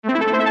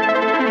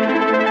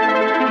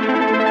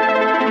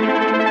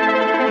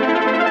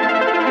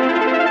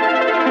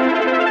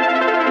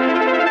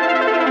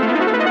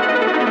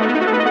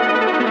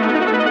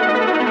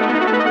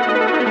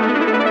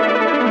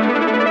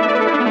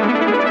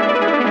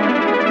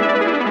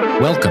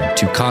Welcome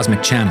to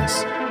Cosmic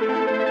Channels.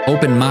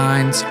 Open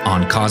minds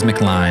on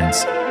cosmic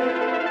lines.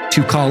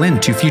 To call in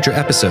to future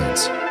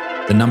episodes,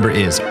 the number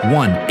is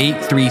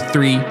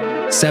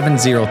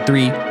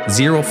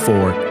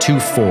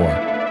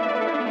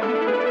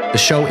 1-833-703-0424. The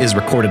show is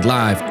recorded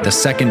live the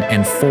second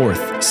and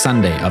fourth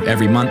Sunday of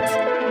every month.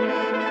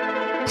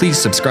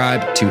 Please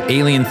subscribe to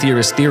Alien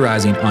Theorist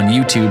Theorizing on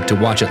YouTube to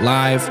watch it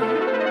live,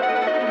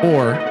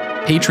 or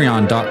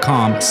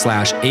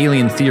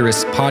patreon.com/Alien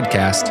Theorists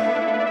Podcast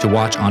to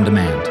watch on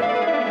demand.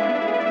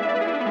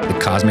 The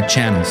cosmic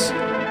channels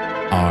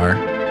are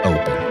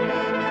open.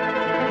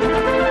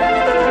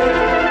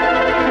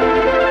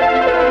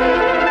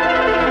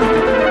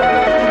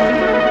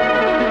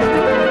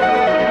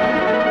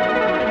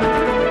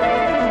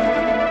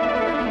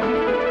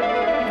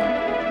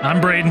 I'm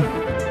Braden.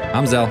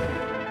 I'm Zell.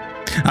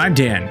 I'm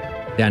Dan.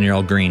 Dan, you're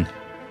all green.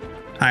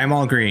 I am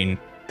all green.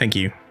 Thank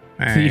you.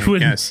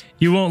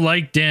 You won't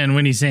like Dan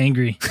when he's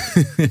angry.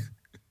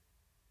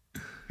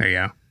 There you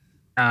go.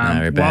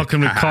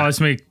 Welcome to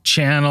Cosmic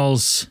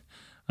Channels.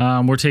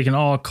 We're taking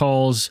all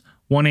calls.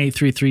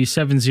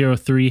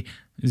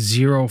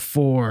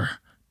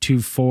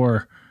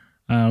 1-833-703-0424.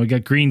 We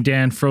got Green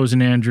Dan,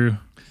 Frozen Andrew.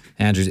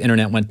 Andrew's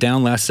internet went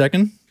down last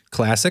second.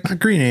 Classic. Not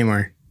green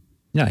anymore.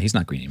 Yeah, he's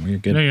not green anymore. You're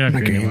good. No, you're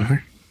not green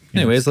anymore.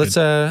 Anyways, let's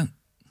no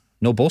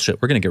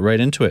bullshit. We're gonna get right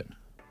into it.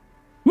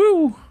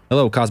 Woo!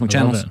 Hello, Cosmic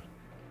Channels.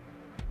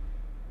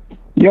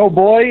 Yo,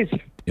 boys.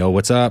 Yo,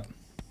 what's up?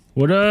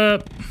 What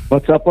up?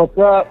 What's up?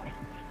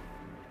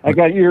 I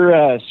got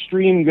your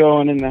stream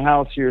going in the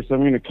house here, so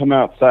I'm going to come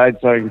outside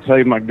so I can tell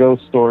you my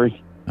ghost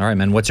story. All right,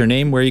 man. What's your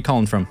name? Where are you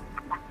calling from?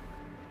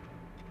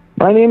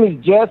 My name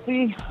is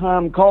Jesse.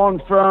 I'm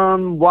calling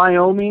from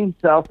Wyoming,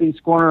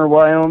 southeast corner of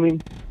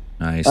Wyoming.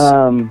 Nice.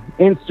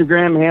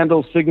 Instagram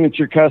handle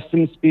Signature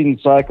Custom Speed and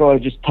Cycle. I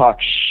just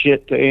talk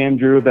shit to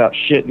Andrew about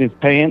shit in his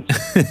pants.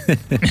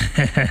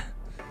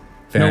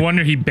 No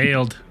wonder he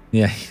bailed.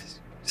 Yeah,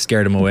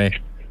 scared him away.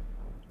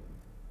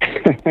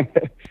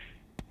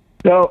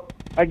 So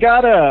I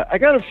got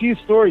a few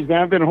stories,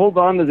 man. I've been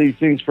holding on to these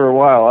things for a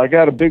while. I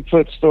got a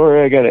Bigfoot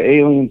story, I got an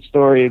alien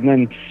story, and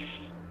then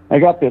I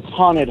got this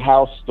haunted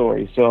house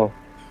story. So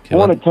I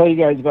want to tell you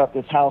guys about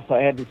this house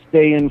I had to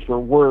stay in for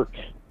work.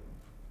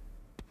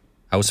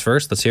 House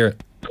first? Let's hear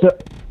it.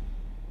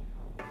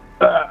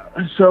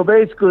 So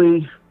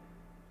basically,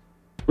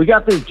 we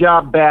got this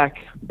job back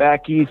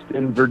east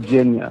in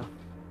Virginia.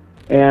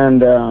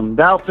 And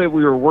the outfit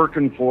we were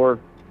working for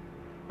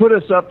put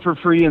us up for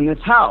free in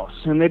this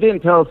house. And they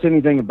didn't tell us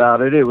anything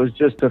about it. It was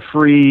just a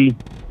free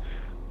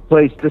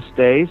place to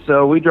stay.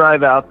 So we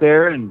drive out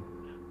there and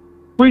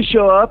we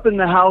show up, and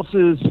the house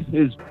is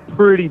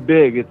pretty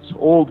big. It's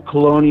old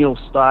colonial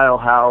style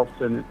house,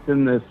 and it's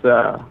in this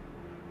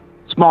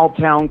small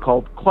town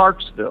called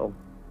Clarksville,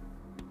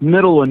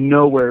 middle of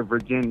nowhere,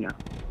 Virginia.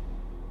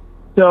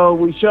 So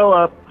we show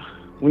up,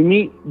 we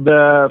meet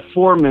the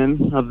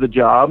foreman of the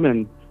job,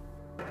 and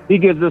he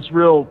gives us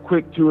real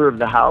quick tour of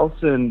the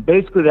house. And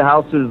basically the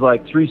house is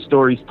like 3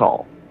 stories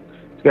tall.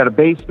 It's got a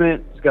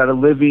basement, it's got a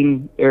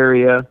living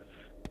area,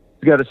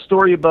 it's got a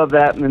story above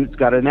that, and then it's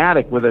got an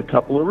attic with a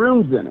couple of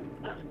rooms in it.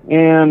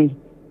 And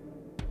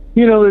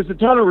you know, there's a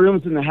ton of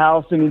rooms in the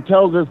house, and he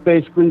tells us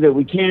basically that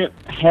we can't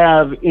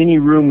have any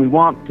room we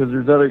want because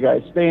there's other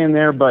guys staying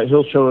there, but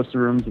he'll show us the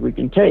rooms we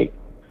can take.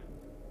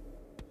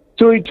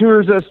 So he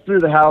tours us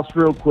through the house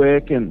real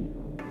quick, and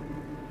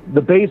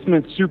the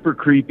basement's super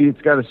creepy.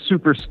 It's got a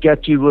super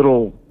sketchy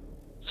little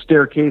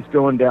staircase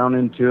going down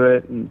into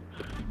it, and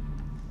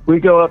we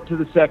go up to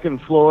the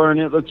second floor, and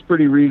it looks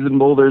pretty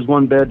reasonable. There's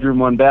 1 bedroom,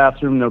 1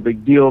 bathroom, no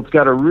big deal. It's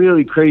got a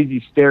really crazy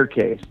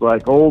staircase,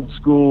 like old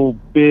school,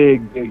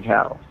 big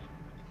house.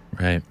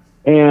 Right.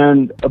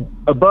 And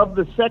above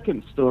the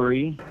second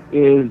story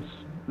is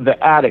the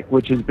attic,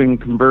 which has been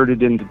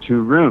converted into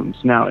 2 rooms.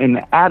 Now, in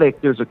the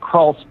attic, there's a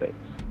crawl space.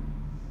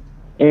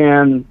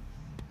 And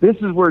this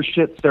is where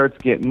shit starts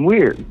getting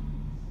weird.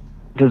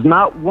 Because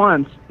not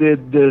once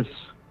did this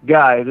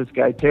guy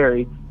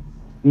Terry,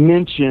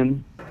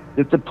 mention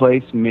that the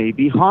place may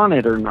be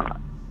haunted or not.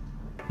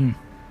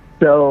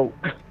 So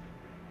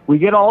we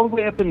get all the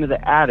way up into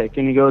the attic,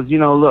 and he goes, you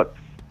know, look,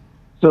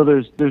 so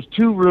there's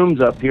 2 rooms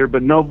up here,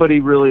 but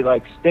nobody really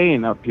likes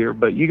staying up here,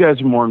 but you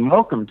guys are more than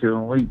welcome to.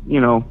 And we, you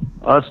know,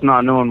 us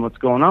not knowing what's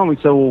going on, we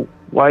said, well,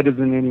 why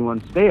doesn't anyone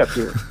stay up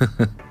here?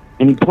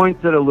 And he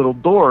points at a little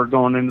door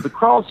going into the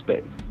crawl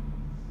space.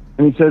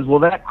 And he says, well,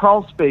 that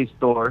crawl space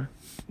door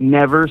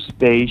never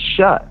stays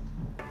shut.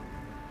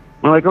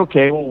 I'm like,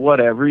 okay, well,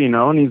 whatever, you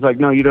know. And he's like,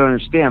 no, you don't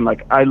understand.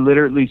 Like, I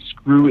literally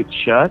screw it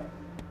shut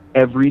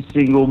every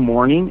single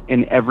morning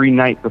and every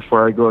night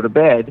before I go to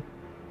bed.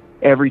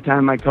 Every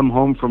time I come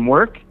home from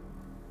work,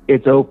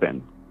 it's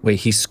open.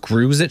 Wait, he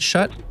screws it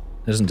shut? He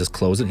doesn't just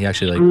close it? He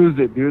actually screws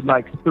it, dude.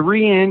 Like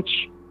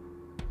 3-inch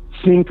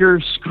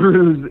sinker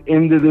screws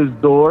into this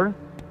door,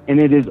 and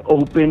it is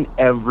open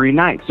every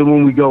night. So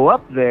when we go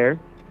up there,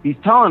 he's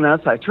telling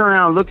us, I turn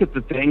around and look at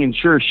the thing, and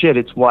sure as shit,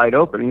 it's wide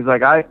open. He's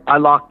like, I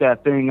locked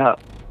that thing up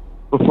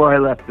before I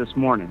left this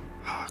morning.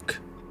 Fuck.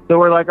 So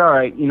we're like, all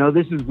right,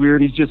 this is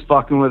weird. He's just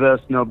fucking with us.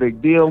 No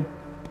big deal.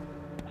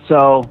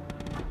 So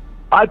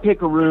I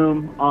pick a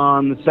room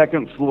on the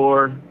second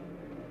floor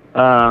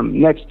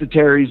next to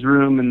Terry's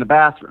room in the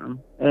bathroom.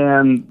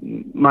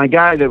 And my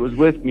guy that was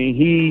with me,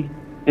 he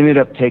ended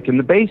up taking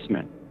the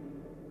basement.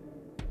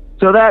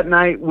 So that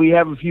night, we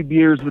have a few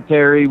beers with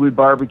Terry, we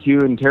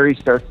barbecue, and Terry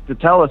starts to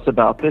tell us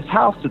about this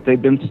house that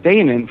they've been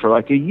staying in for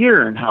like a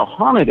year and how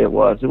haunted it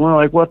was. And we're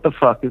like, what the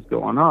fuck is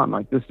going on?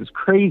 Like, this is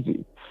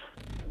crazy.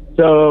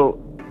 So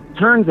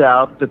turns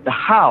out that the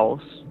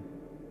house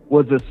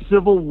was a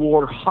Civil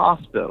War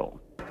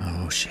hospital.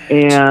 Oh, shit.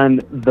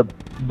 And the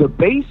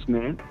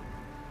basement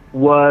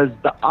was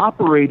the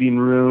operating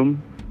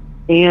room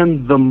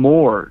and the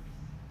morgue.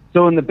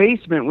 So in the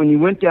basement, when you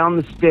went down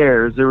the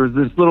stairs, there was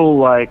this little,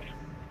 like,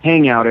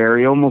 hangout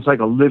area, almost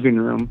like a living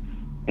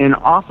room. And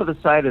off of the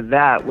side of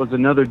that was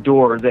another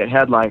door that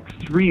had, like,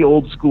 3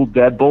 old-school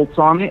deadbolts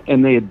on it,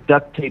 and they had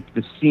duct-taped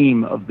the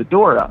seam of the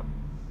door up.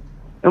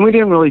 And we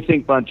didn't really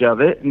think much of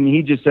it, and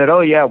he just said,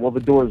 oh, yeah, well, the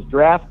door's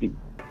drafty.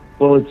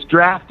 Well, it's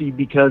drafty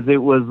because it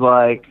was,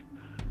 like,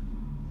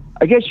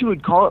 I guess you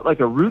would call it like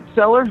a root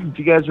cellar, if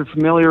you guys are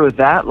familiar with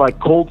that. Like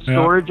cold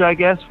storage, yeah. I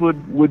guess,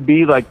 would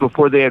be like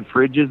before they had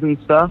fridges and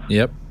stuff.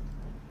 Yep.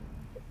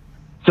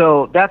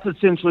 So that's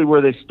essentially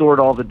where they stored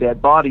all the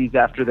dead bodies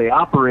after they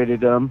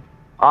operated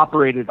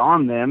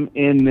on them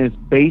in this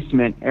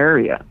basement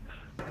area.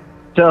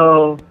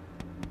 So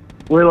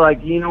we're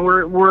like,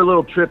 we're a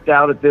little tripped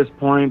out at this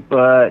point,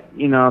 but,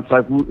 it's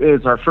like,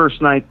 it's our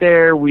first night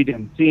there. We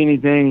didn't see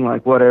anything,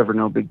 like whatever,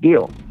 no big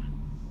deal.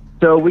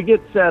 So we get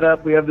set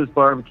up, we have this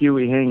barbecue,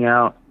 we hang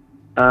out,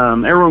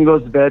 everyone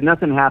goes to bed,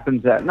 nothing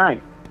happens that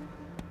night.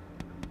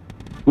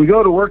 We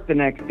go to work the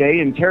next day,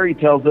 and Terry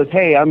tells us,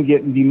 hey, I'm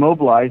getting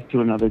demobilized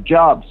to another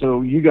job,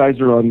 so you guys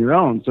are on your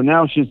own. So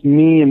now it's just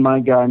me and my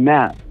guy,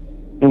 Matt,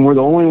 and we're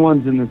the only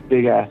ones in this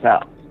big-ass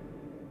house.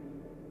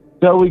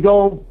 So we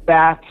go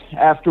back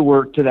after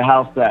work to the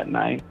house that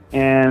night,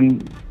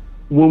 and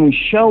when we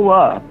show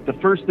up, the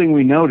first thing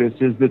we notice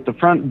is that the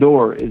front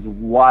door is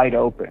wide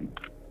open.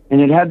 And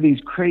it had these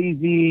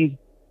crazy,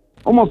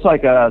 almost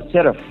like a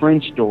set of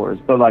French doors,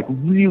 but like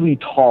really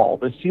tall.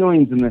 The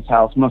ceilings in this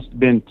house must have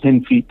been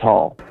 10 feet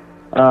tall.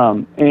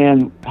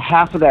 And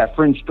half of that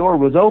French door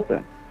was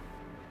open.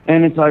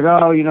 And it's like,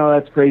 oh,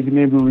 that's crazy.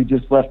 Maybe we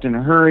just left in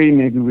a hurry.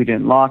 Maybe we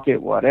didn't lock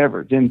it,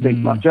 whatever. Didn't think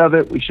much of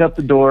it. We shut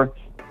the door,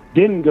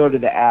 didn't go to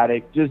the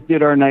attic, just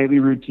did our nightly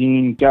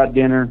routine, got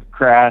dinner,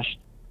 crashed,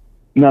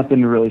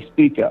 nothing to really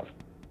speak of.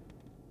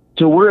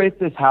 So we're at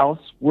this house.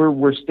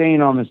 We're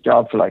staying on this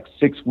job for like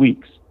 6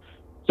 weeks.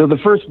 So the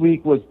first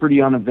week was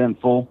pretty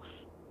uneventful.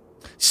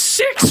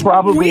 6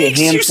 Probably weeks?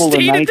 A handful You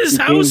stayed of at nights this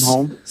we house? came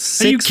home.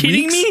 Are you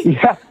kidding me?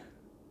 Yeah.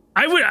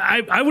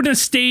 I would have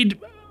stayed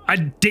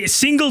a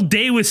single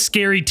day with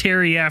Scary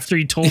Terry after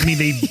he told me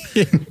they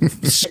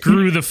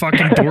screw the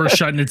fucking door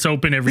shut and it's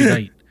open every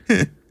night.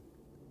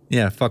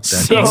 Yeah, fuck that.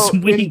 So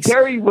 6 weeks.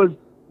 Terry was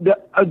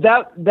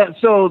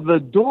so the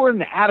door in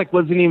the attic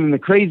wasn't even the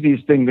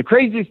craziest thing. The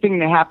craziest thing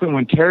that happened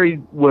when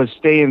Terry was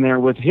staying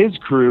there with his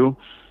crew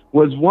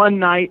was one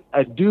night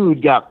a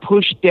dude got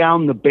pushed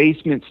down the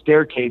basement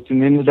staircase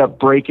and ended up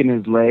breaking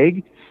his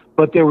leg,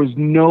 but there was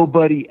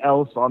nobody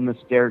else on the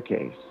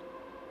staircase.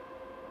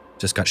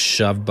 Just got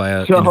shoved by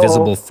an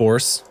invisible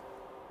force.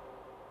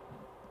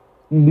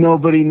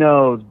 Nobody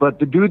knows, but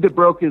the dude that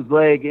broke his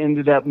leg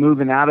ended up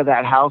moving out of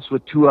that house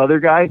with 2 other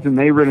guys, and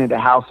they rented a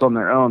house on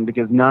their own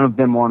because none of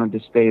them wanted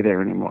to stay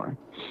there anymore.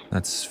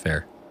 That's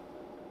fair.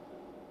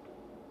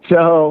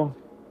 So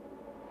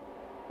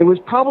it was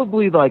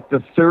probably like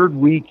the 3rd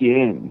week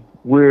in.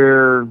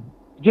 We're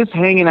just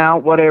hanging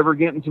out, whatever,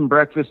 getting some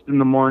breakfast in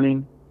the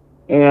morning.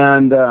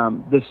 And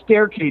the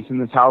staircase in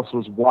this house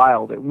was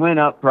wild. It went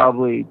up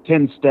probably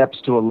 10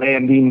 steps to a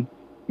landing,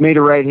 made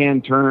a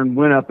right-hand turn,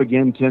 went up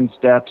again 10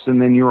 steps,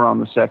 and then you were on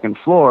the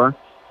 2nd floor.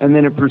 And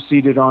then it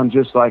proceeded on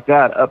just like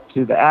that up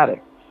to the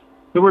attic.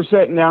 So we're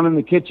sitting down in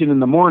the kitchen in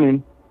the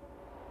morning,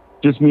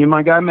 just me and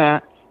my guy,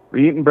 Matt.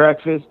 We're eating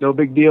breakfast, no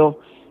big deal.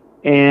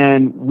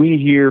 And we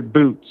hear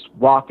boots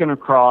walking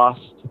across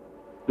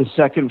the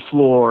 2nd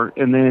floor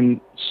and then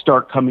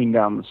start coming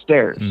down the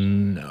stairs.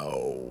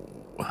 No.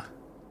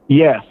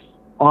 Yes.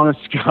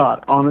 Honest to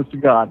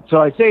God. So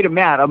I say to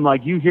Matt, I'm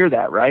like, you hear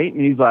that, right?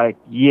 And he's like,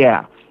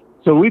 yeah.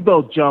 So we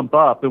both jump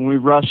up and we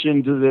rush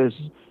into this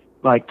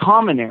like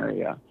common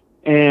area.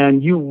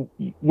 And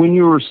when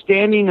you were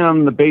standing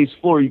on the base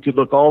floor, you could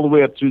look all the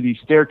way up through these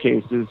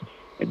staircases,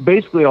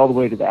 basically all the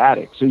way to the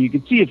attic. So you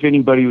could see if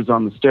anybody was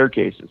on the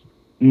staircases.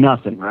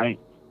 Nothing, right?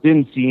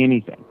 Didn't see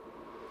anything.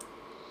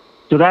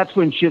 So that's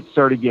when shit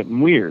started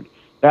getting weird.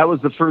 That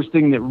was the first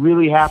thing that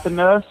really happened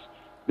to us.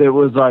 That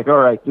was like, all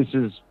right, this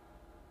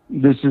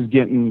is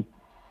getting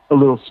a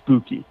little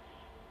spooky.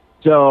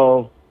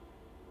 So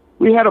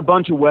we had a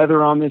bunch of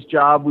weather on this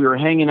job. We were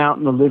hanging out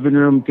in the living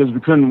room because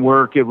we couldn't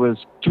work. It was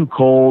too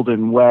cold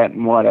and wet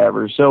and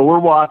whatever. So we're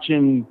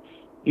watching,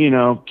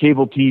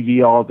 cable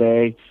TV all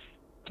day.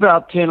 It's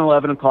about 10,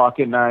 11 o'clock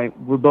at night.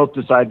 We both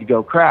decide to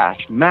go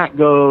crash. Matt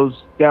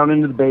goes down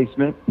into the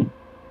basement,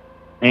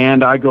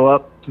 And I go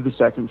up to the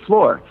second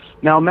floor.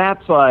 Now,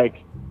 Matt's like,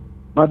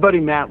 my buddy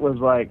Matt was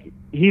like,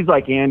 he's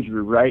like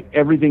Andrew, right?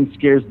 Everything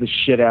scares the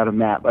shit out of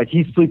Matt. Like,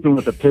 he's sleeping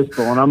with a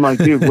pistol. And I'm like,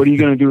 dude, what are you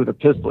going to do with a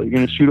pistol? You're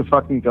going to shoot a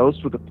fucking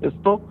ghost with a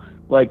pistol?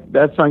 Like,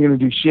 that's not going to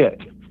do shit.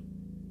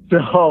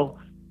 So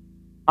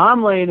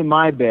I'm laying in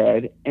my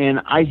bed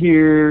and I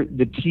hear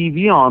the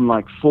TV on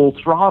like full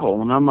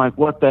throttle. And I'm like,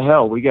 what the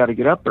hell? We got to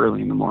get up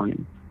early in the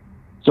morning.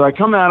 So I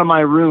come out of my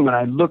room and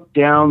I look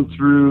down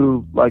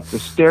through like the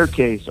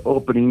staircase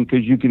opening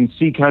because you can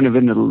see kind of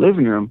into the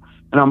living room.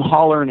 And I'm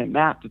hollering at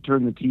Matt to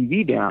turn the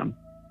TV down.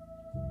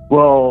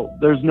 Well,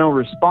 there's no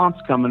response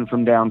coming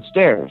from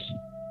downstairs.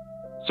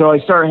 So I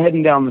start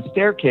heading down the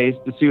staircase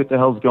to see what the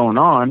hell's going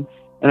on.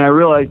 And I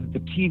realize that the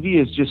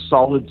TV is just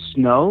solid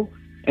snow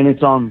and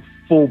it's on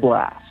full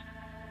blast.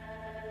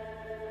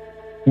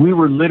 We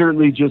were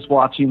literally just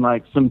watching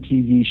like some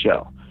TV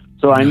show.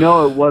 So I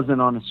know it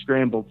wasn't on a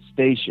scrambled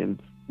station.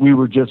 We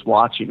were just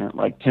watching it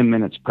like 10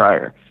 minutes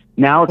prior.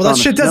 Now it's Well, on that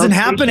a shit snow doesn't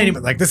happen station.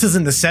 anymore. Like, this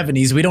isn't the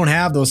 70s. We don't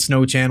have those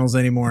snow channels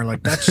anymore.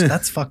 Like,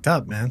 that's fucked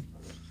up, man.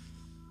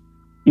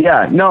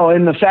 Yeah, no,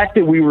 and the fact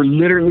that we were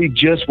literally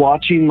just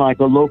watching like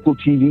a local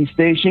TV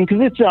station,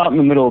 because it's out in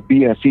the middle of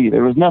BFE.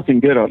 There was nothing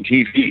good on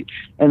TV.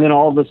 And then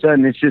all of a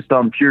sudden it's just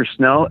on pure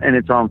snow and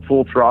it's on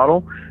full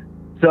throttle.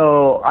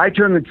 So I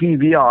turn the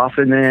TV off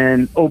and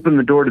then open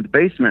the door to the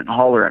basement and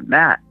holler at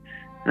Matt.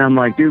 And I'm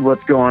like, dude,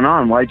 what's going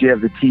on? Why'd you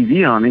have the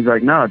TV on? He's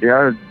like, no, dude,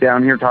 I was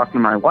down here talking to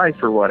my wife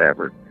or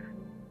whatever.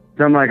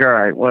 So I'm like, all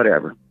right,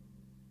 whatever.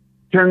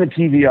 Turn the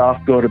TV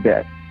off, go to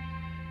bed.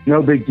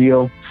 No big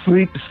deal.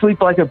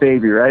 Sleep like a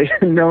baby, right?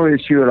 No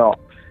issue at all.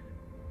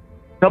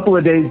 Couple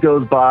of days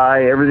goes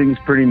by, everything's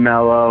pretty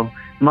mellow.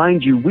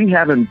 Mind you, we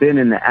haven't been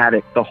in the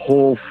attic the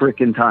whole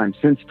freaking time.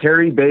 Since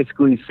Terry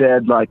basically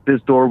said, like, this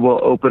door will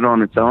open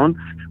on its own,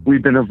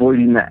 we've been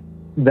avoiding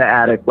the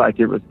attic like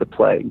it was the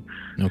plague.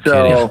 Okay.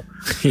 So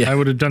I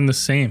would have done the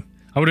same.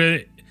 I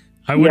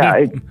would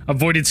have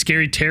avoided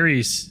Scary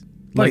Terry's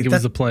like Wait, it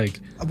was the plague.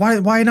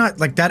 Why not?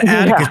 Like, that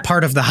attic is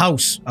part of the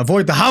house.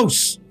 Avoid the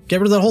house. Get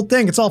rid of the whole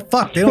thing. It's all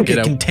fucked. They don't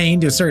get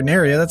contained to a certain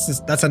area.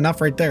 That's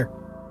enough right there.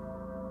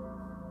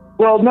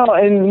 well, no,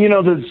 and you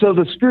know, so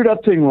the screwed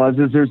up thing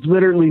is there's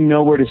literally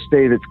nowhere to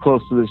stay that's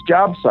close to this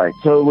job site.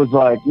 So it was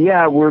like,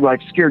 yeah, we're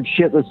like scared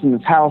shitless in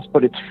this house,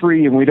 but it's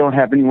free and we don't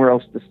have anywhere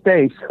else to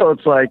stay. So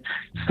it's like,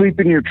 sleep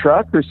in your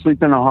truck or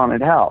sleep in a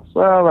haunted house.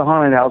 Well, the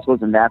haunted house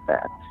wasn't that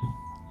bad.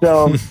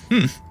 So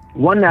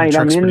one night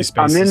I'm in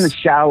the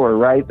shower,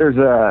 right? There's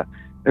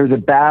a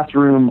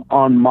bathroom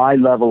on my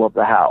level of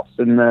the house,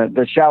 and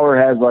the shower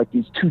has like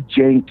these two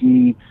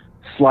janky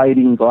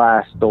sliding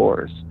glass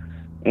doors.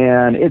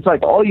 And it's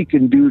like all you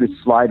can do to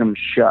slide them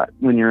shut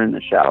when you're in the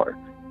shower.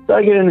 So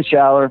I get in the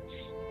shower,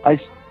 I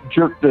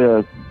jerk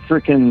the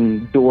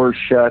freaking door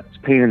shut, it's a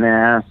pain in the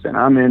ass, and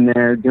I'm in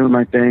there doing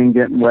my thing,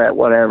 getting wet,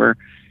 whatever.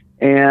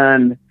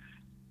 And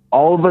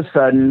all of a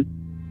sudden,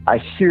 I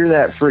hear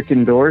that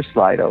freaking door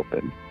slide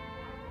open.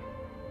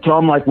 So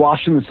I'm like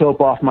washing the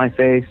soap off my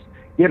face,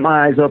 get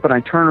my eyes open,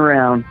 I turn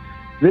around.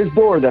 This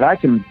door that I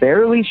can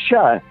barely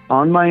shut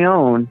on my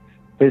own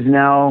has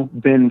now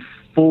been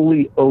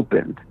fully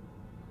opened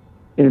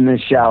in the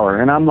shower.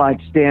 And I'm like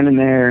standing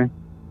there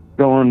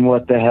going,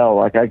 what the hell?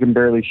 Like, I can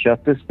barely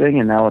shut this thing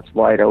and now it's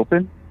wide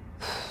open.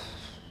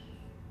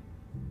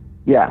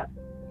 Yeah.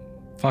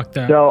 Fuck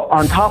that. So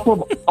on top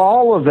of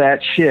all of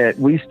that shit,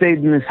 we stayed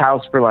in this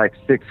house for like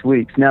 6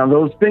 weeks. Now,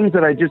 those things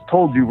that I just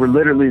told you were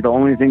literally the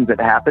only things that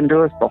happened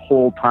to us the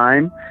whole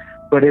time.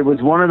 But it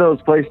was one of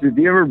those places. Have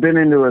you ever been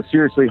into a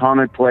seriously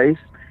haunted place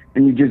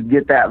and you just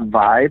get that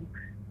vibe?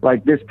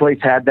 Like, this place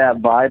had that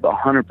vibe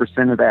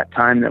 100% of that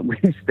time that we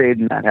stayed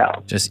in that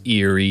house. Just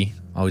eerie.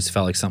 Always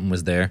felt like something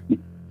was there.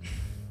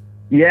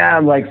 Yeah,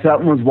 like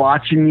something was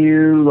watching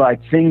you, like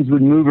things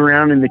would move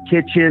around in the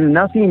kitchen.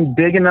 Nothing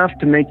big enough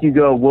to make you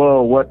go,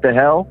 whoa, what the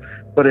hell?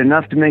 But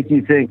enough to make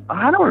you think,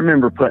 I don't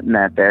remember putting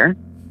that there.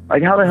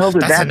 Like, how the hell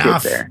did that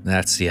enough. get there?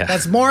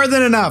 That's more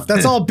than enough.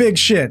 That's all big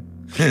shit.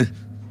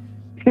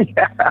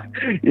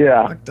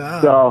 Yeah. Fucked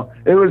up. So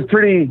it was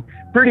pretty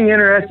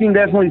interesting.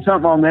 Definitely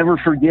something I'll never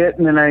forget.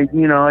 And then I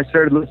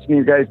started listening to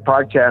your guys'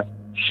 podcast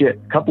a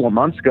couple of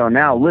months ago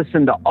now.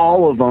 Listened to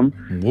all of them.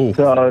 Whoa.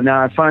 So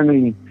now I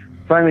finally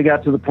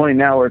got to the point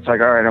now where it's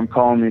like, all right, I'm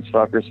calling these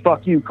fuckers.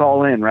 Fuck you,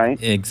 call in,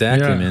 right?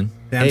 Exactly, Yeah. man.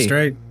 Damn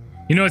straight.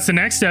 You know, it's the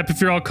next step. If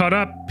you're all caught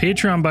up,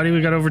 Patreon, buddy,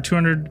 we got over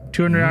 200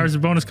 hours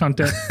of bonus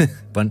content.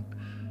 But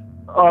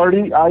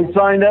I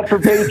signed up for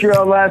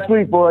Patreon last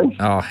week, boys.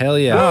 oh, hell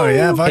yeah. Oh,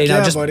 yeah. Fuck Hey, now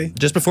yeah, just, buddy.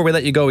 just before we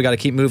let you go, we got to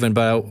keep moving.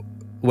 But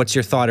what's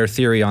your thought or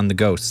theory on the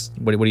ghosts?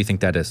 What do you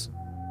think that is?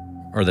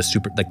 Or the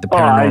the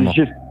paranormal? It's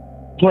just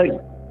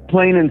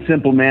plain and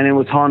simple, man. It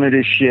was haunted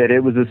as shit.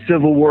 It was a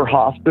Civil War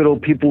hospital.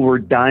 People were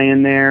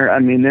dying there. I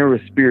mean, there were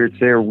spirits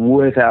there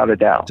without a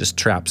doubt. Just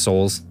trapped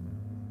souls,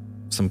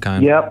 some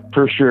kind. Yep,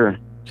 for sure.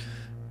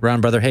 Ron,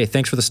 brother, hey,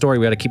 thanks for the story.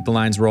 We got to keep the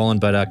lines rolling,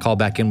 but call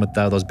back in with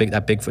that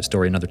Bigfoot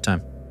story another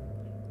time.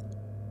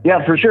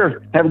 Yeah, for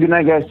sure. Have a good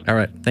night, guys. All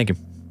right, thank you.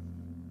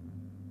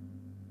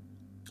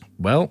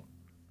 Well,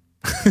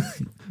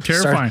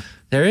 Terrifying.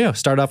 There you go.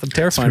 Start off with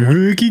terrifying one.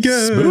 Spooky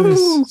ghosts.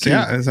 Spooky.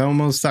 Yeah, it's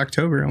almost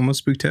October,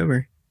 almost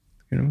Spooktober.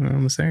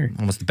 Almost there.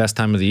 Almost the best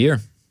time of the year.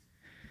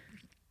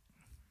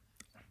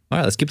 All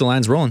right, let's keep the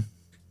lines rolling.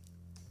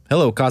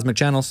 Hello, Cosmic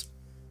Channels.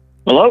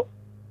 Hello?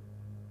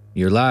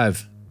 You're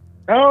live.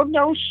 Oh,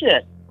 no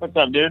shit. What's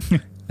up, dude?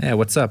 Yeah,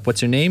 what's up?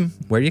 What's your name?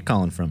 Where are you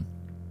calling from?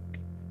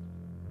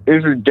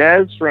 This is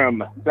Des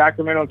from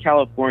Sacramento,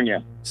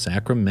 California.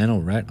 Sacramento,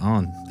 right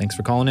on. Thanks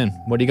for calling in.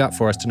 What do you got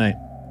for us tonight?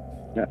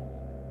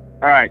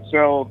 All right,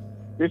 so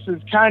this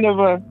is kind of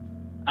a,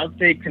 I would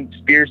say,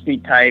 conspiracy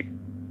type,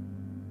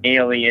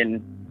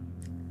 alien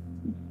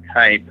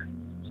type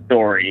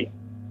story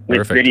with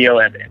Perfect. video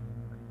evidence.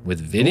 With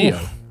video.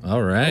 Oof.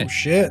 All right. Oh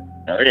shit.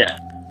 Oh, yeah.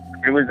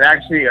 It was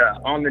actually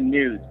on the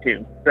news,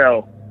 too.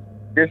 So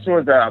this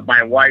was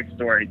my wife's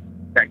story,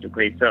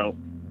 technically. So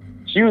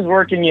she was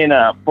working in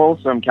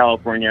Folsom,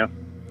 California,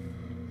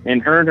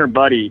 and her and her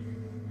buddy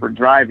were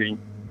driving,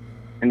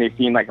 and they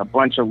seen like a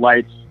bunch of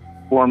lights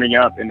forming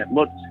up, and it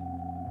looked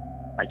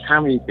like,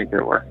 how many do you think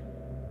there were?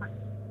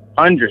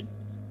 Hundreds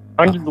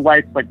of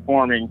lights like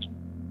forming,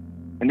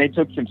 and they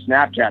took some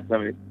Snapchats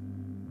of it.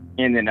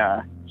 And then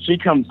she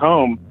comes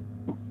home,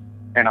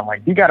 and I'm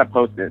like, you got to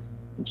post this.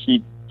 And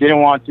she didn't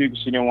want to because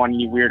she didn't want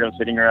any weirdos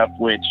hitting her up,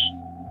 which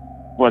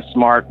was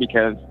smart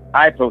because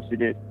I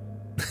posted it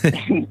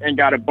and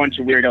got a bunch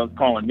of weirdos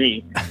calling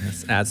me.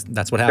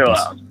 That's what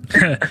happens.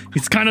 So,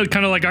 It's kind of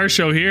like our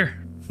show here.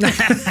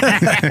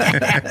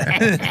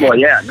 well,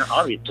 yeah, no,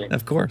 obviously.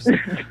 Of course.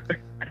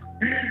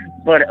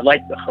 But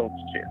like the host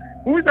shit.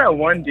 Who was that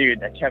one dude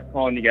that kept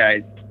calling you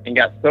guys and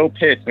got so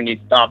pissed when you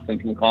stopped them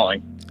from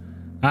calling?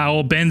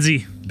 Old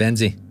Benzie.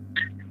 Benzie.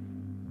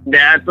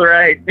 That's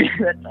right.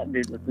 That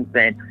dude was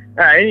insane.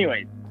 All right,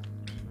 anyways.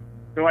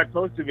 So I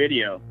post a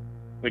video,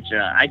 which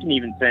I can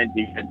even send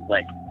to you to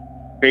like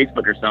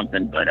Facebook or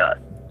something, but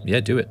Yeah,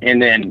 do it.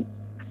 and then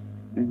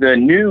the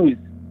news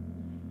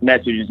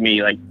messages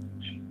me like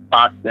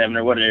Fox 7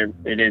 or whatever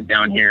it is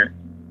down here,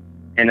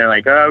 and they're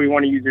like, oh, we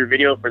want to use your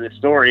video for this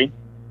story.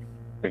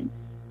 I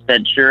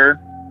said sure.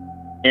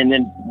 And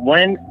then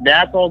when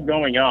that's all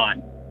going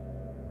on,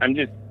 I'm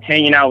just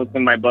hanging out with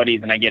some of my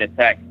buddies, and I get a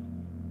text,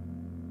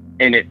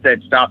 and it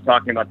said, stop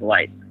talking about the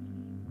lights.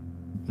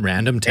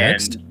 Random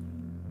text? And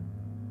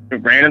a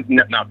random,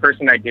 no,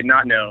 person I did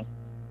not know.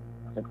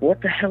 I was like,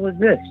 what the hell is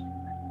this?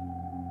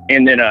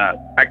 And then I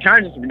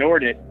kind of just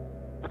ignored it.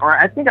 Or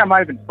I think I might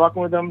have been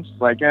fucking with them. Just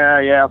like, yeah,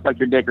 I'll suck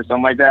your dick or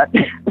something like that.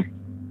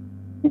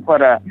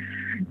 But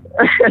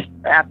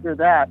after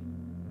that,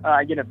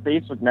 I get a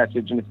Facebook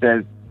message, and it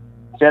says,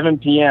 7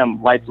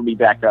 p.m., lights will be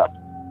back up.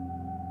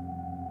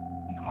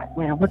 And I'm like,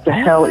 man, what the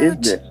hell is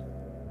this?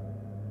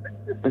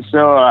 And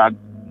so,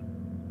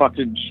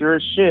 fucking sure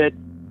as shit,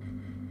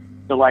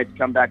 the lights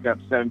come back up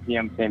 7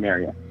 p.m., same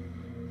area.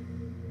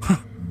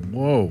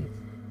 Whoa.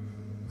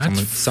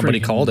 That's Somebody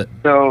freaking- called it.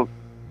 So,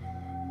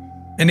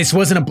 And this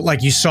wasn't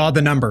like you saw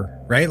the number,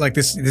 right? Like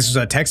this was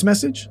a text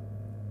message?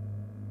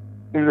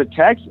 there's a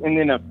text and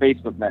then a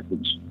Facebook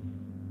message.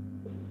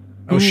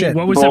 Oh shit.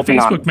 What was the Both Facebook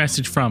anonymous.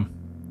 message from?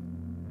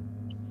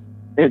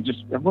 It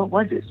just, what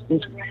was it?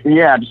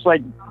 Yeah, just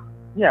like,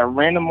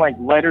 random like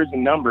letters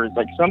and numbers,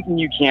 like something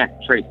you can't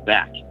trace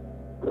back.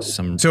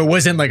 Some So it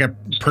wasn't like a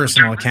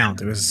personal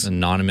account. It was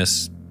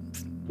anonymous.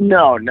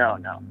 No.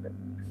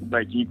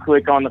 Like you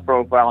click on the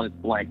profile and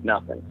it's blank,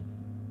 nothing.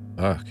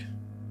 Fuck.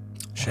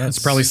 shit. It's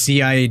probably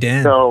CIA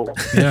Dan. So,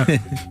 Yeah.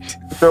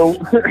 so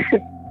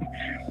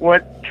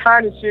what's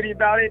kind of shitty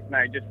about it, and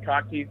I just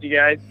cock teased you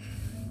guys,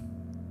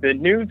 the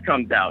news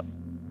comes out,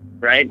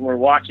 right? And we're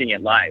watching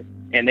it live.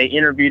 And they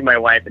interviewed my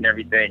wife and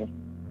everything.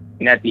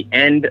 And at the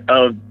end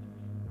of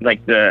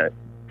like the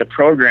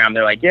program,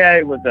 they're like, yeah,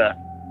 it was a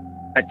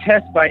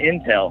test by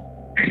Intel.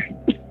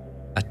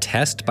 A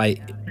test by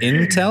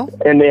Intel?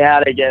 And they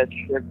had, I guess,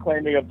 they're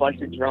claiming a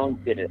bunch of drones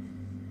did it.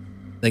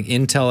 Like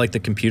Intel, like the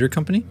computer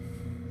company?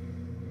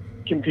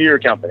 Computer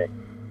company.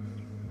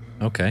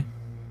 Okay.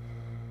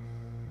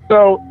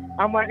 So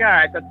I'm like, all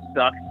right, that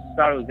sucks.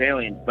 Thought it was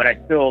aliens, but I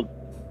still,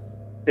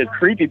 the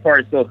creepy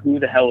part is still who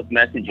the hell is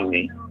messaging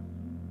me.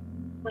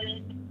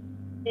 When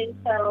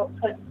Intel,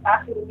 because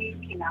after the news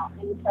came out,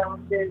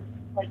 Intel did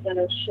like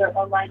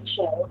a live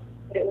show,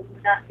 but it was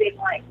nothing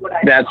like what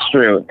I That's saw.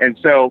 true. And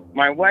so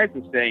my wife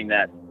was saying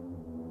that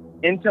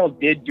Intel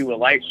did do a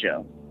light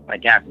show,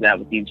 like after that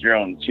with these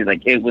drones. She's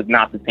like, it was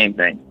not the same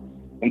thing.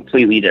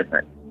 Completely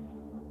different.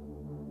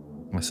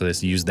 So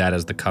they used that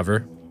as the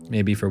cover,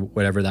 maybe, for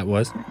whatever that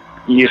was?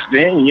 You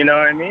know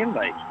what I mean?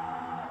 Like,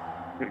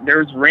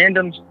 there's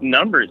random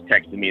numbers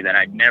texting me that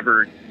I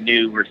never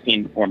knew or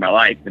seen before in my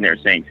life, and they're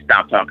saying,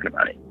 stop talking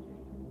about it.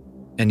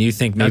 And you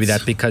think maybe That's-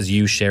 that's because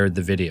you shared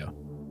the video?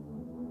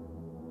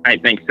 I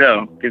think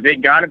so, because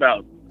it got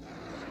about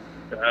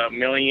 1.5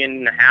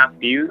 million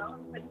views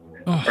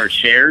Oh. or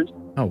shares.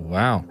 Oh,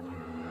 wow.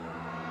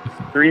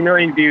 3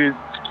 million views,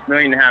 1.5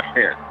 million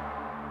shares.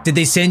 Did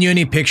they send you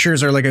any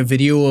pictures or like a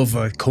video of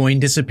a coin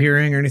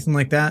disappearing or anything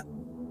like that?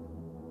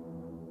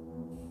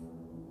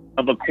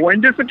 of a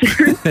coin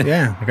disappearing.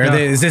 Yeah. Like,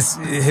 is this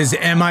his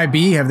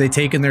MIB? Have they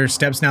taken their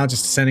steps now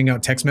just sending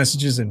out text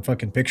messages and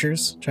fucking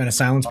pictures? Trying to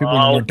silence people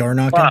when they're door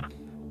knocking? Fuck.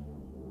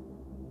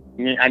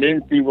 I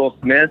didn't see Will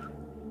Smith.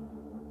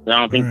 So I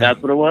don't think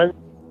that's what it was.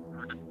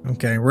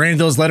 Okay. Were any of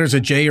those letters a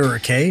J or a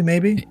K,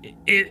 maybe?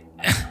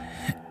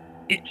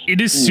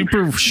 It is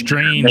super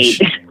strange.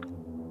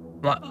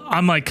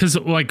 I'm like, because,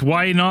 like,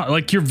 why not?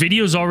 Like, your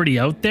video's already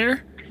out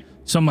there.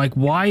 So I'm like,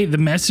 why the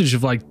message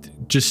of, like,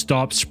 just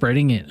stop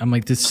spreading it? I'm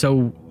like, it's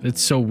so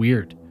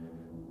weird.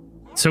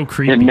 It's so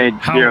creepy. It made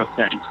zero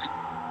sense.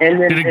 And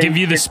then, did it give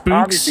you the it's spooks?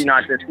 Obviously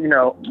not just,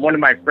 one of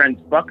my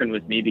friends fucking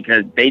with me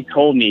because they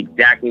told me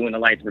exactly when the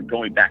lights were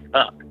going back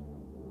up.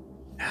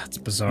 That's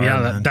bizarre.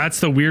 Yeah,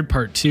 that's the weird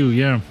part too.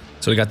 Yeah.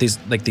 So we got these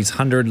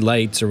 100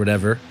 lights or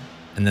whatever,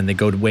 and then they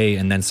go away,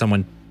 and then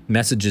someone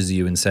messages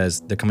you and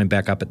says they're coming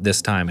back up at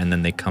this time, and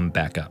then they come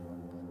back up.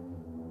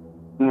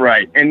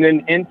 Right. And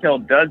then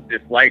Intel does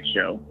this light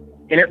show,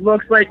 and it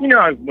looks like,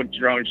 what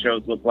drone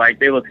shows look like.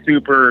 They look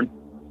super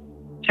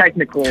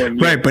technical. And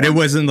right, but it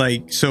wasn't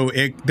like,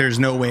 there's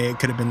no way it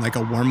could have been like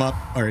a warm-up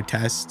or a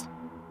test,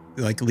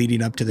 like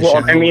leading up to the show.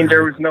 Well, I mean,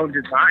 there was no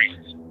design.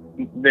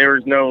 There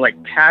was no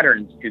like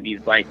patterns to these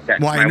lights.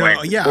 Well, I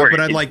know, yeah, but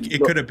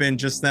it could have been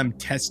just them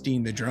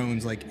testing the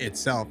drones like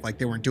itself. Like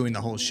they weren't doing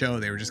the whole show.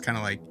 They were just kind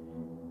of like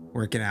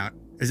working out.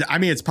 I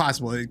mean, it's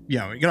possible. It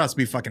could also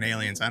be fucking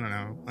aliens. I don't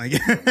know. Like,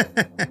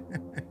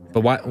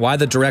 but why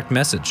the direct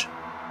message?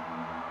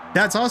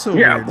 That's also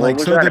weird. Like,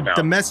 so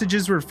the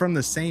messages were from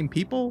the same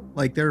people.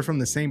 Like they were from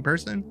the same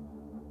person.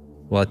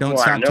 Well, don't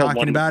stop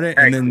talking about it.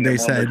 And then they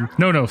said,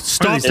 no,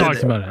 stop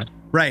talking about it.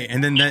 Right,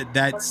 and then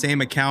that same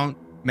account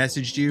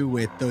messaged you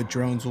with the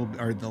drones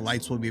the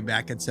lights will be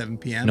back at 7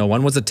 p.m. No,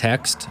 one was a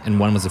text and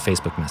one was a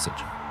Facebook message,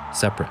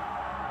 separate.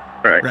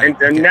 Right.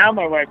 And now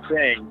my wife's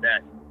saying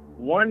that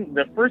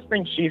the first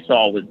thing she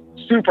saw was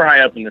super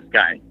high up in the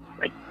sky,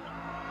 like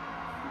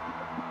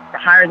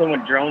higher than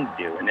what drones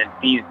do. And then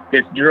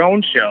this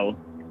drone show,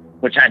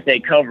 which I say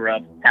cover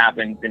up,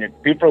 happens, and it's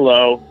super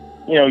low.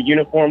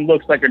 Uniform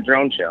looks like a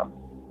drone show.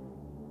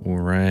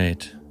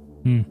 Right.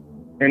 And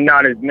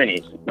not as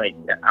many. Like,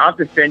 I'll have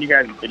to send you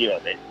guys a video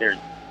of it.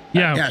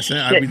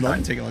 I'd love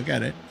to take a look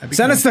at it.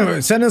 Send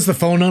us the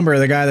phone number of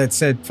the guy that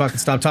said fucking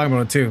stop talking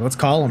about it too. Let's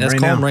call him. Let's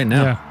call him right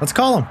now. Yeah. Let's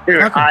call him.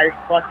 Dude, I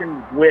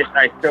fucking wish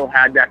I still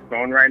had that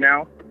phone right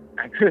now.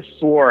 I could have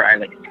swore I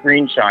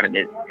screenshotted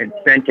it and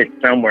sent it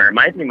somewhere. It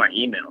might be my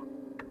email.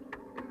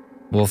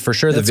 Well, for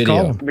sure the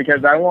video.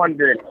 Because I wanted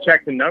to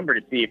check the number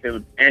to see if it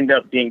would end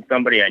up being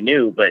somebody I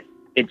knew, but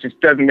it just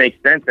doesn't make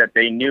sense that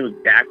they knew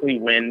exactly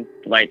when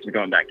the lights were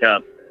going back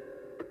up.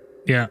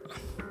 Yeah.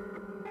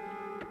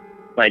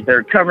 Like,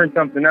 they're covering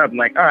something up. I'm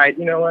like, all right,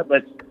 you know what?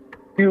 Let's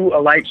do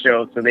a light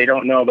show so they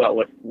don't know about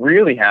what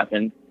really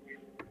happened.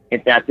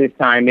 If at this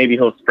time, maybe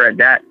he'll spread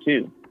that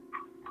too.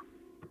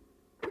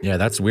 Yeah,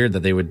 that's weird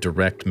that they would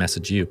direct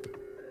message you.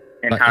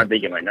 And how did they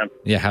get my number?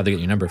 Yeah, how'd they get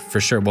your number? For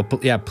sure. Well,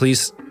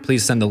 please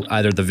send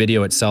either the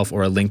video itself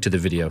or a link to the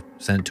video.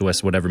 Send it to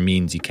us, whatever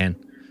means you can.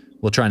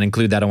 We'll try and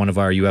include that on one of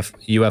our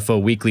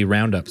UFO weekly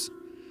roundups.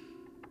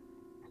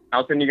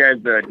 I'll send you guys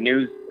the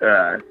news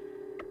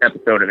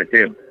episode of it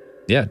too.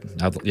 Yeah,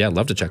 I'd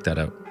love to check that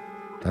out.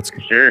 That's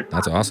sure.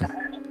 That's awesome.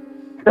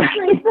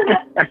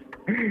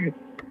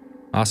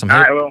 Awesome. Hey,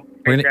 all right, well,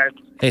 thanks, guys.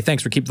 Hey,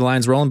 thanks for keeping the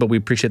lines rolling, but we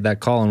appreciate that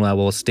call, and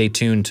we'll stay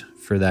tuned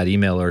for that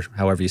email or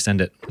however you send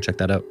it. We'll check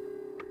that out.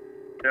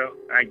 So, all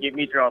right, give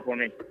me a draw for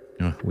me.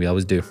 We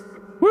always do.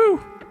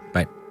 Woo!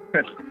 Bye.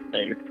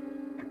 Thanks.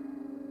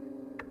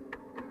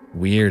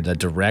 Weird, a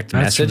direct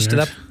message to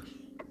that.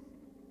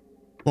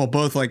 Well,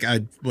 both what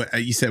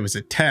you said was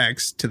a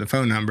text to the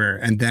phone number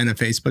and then a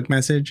Facebook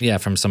message. Yeah,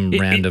 from some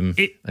random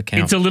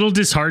account. It's a little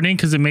disheartening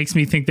because it makes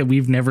me think that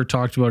we've never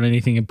talked about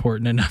anything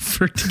important enough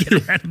for it to get a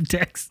random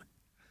text.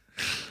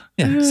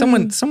 Yeah,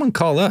 someone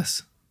call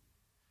us.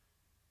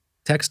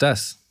 Text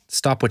us.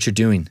 Stop what you're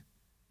doing.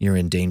 You're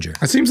in danger.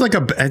 It seems like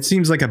a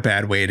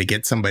bad way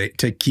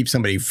to keep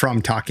somebody from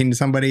talking to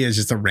somebody is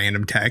just a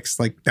random text.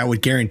 Like that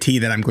would guarantee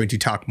that I'm going to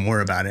talk more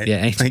about it.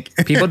 Yeah,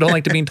 people don't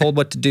like to be told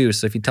what to do.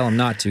 So if you tell them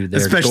not to, they're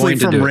especially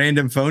going to from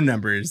random phone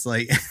numbers.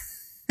 Like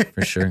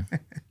for sure.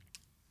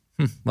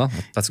 Well,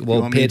 you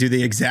want me to do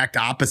the exact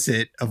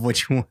opposite of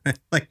what you want,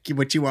 like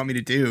what you want me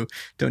to do.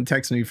 Don't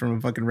text me from a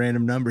fucking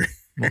random number.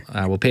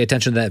 We'll pay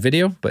attention to that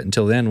video, but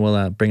until then,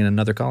 we'll bring in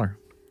another caller.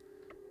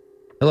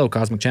 Hello,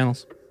 Cosmic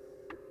Channels.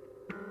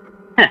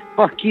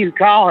 Fuck you,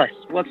 call us.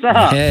 What's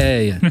up?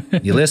 Hey,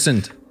 you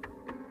listened.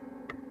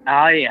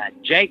 Oh, yeah.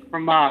 Jake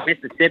from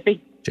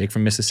Mississippi. Jake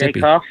from Mississippi.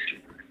 Jake Huff.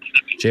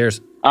 Cheers.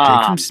 Jake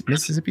from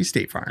Mississippi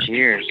State Farm.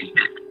 Cheers.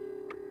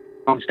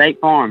 On State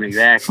Farm,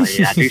 exactly.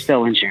 Yeah, I do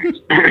sell insurance.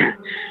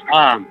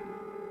 I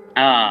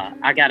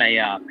got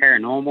a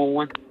paranormal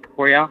one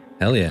for y'all.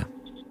 Hell yeah.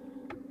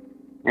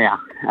 Yeah.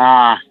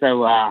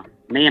 So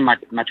me and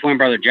my twin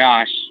brother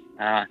Josh,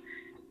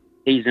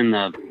 he's in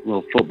the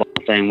little football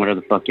thing, whatever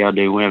the fuck y'all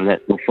do, whatever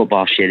that little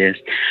football shit is.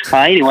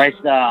 Anyways,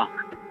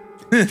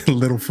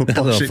 little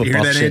football shit. You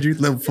hear that, Andrew?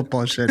 Little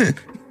football shit.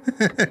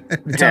 You're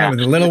talking about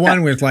the little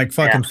one with like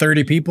fucking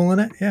 30 people in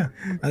it? Yeah.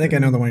 I think I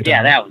know the one you're talking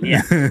about.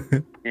 That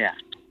one, yeah.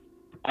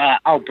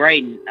 Yeah.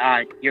 Braden,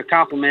 you're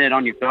complimented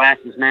on your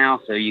glasses now,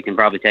 so you can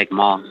probably take them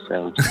off.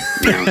 So,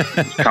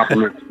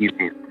 compliments you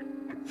can.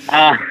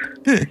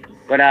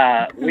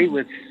 But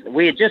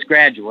we had just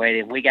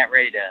graduated. We got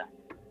ready to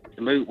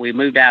move. We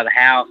moved out of the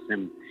house,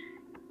 and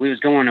we was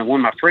going to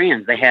one of my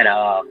friends. They had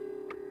a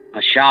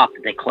shop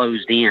that they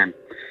closed in.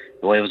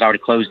 Well, it was already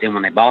closed in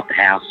when they bought the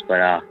house,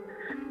 but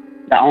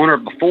the owner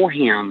before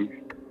him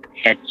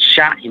had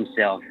shot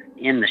himself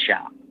in the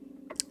shop.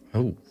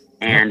 Oh.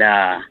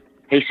 And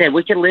he said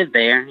we could live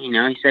there.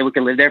 He said we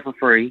could live there for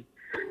free.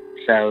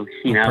 So,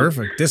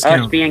 perfect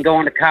discount. Us being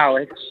going to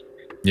college.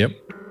 Yep.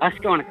 Us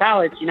going to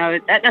college,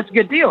 that's a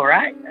good deal,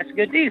 right? That's a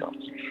good deal.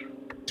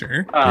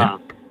 Sure.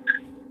 So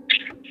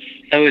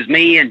it was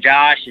me and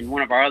Josh and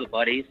one of our other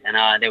buddies, and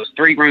there was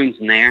 3 rooms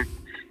in there.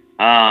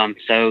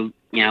 So,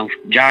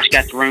 Josh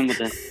got the room with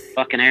the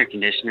fucking air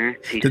conditioner.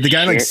 Did the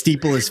guy like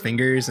steeple his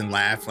fingers and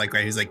laugh like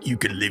he's like, you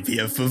can live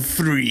here for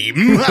free?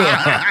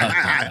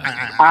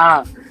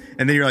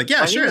 And then you're like,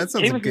 yeah, sure, that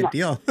sounds a good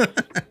deal.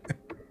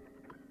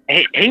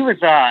 He was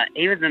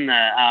in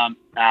the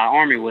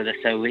Army with us,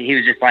 so he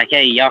was just like,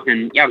 hey, y'all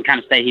can kind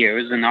of stay here.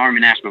 It was in the Army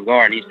National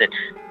Guard. And he said,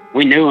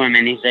 we knew him,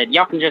 and he said,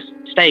 y'all can just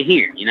stay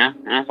here, And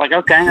I was like,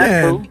 okay,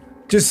 that's cool.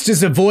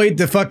 Just avoid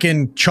the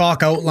fucking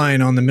chalk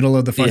outline on the middle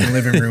of the fucking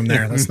living room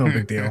there. That's no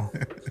big deal.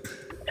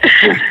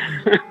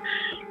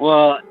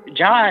 Well,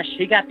 Josh,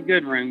 he got the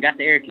good room, got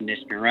the air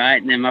conditioner,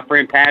 right? And then my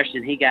friend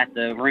Patterson, he got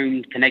the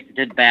room connected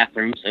to the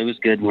bathroom, so it was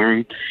a good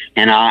room.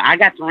 And I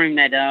got the room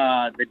that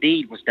the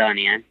deed was done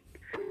in.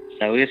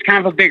 So it was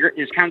kind of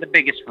the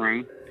biggest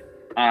room.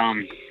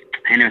 And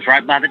it was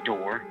right by the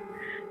door.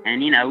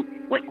 And,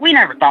 we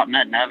never thought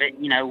nothing of it.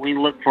 We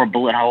looked for a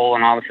bullet hole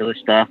and all this other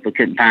stuff, but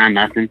couldn't find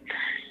nothing.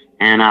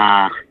 And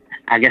I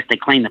guess they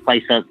cleaned the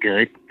place up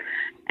good.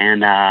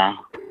 And,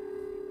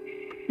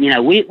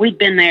 we'd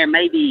been there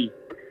maybe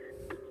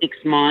 6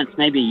 months,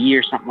 maybe a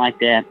year, something like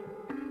that.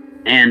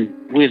 And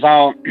we was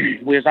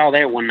all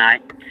there one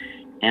night.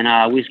 And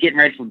we was getting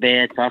ready for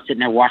bed, so I was sitting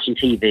there watching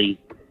TV.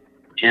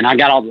 And I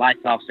got all the lights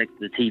off next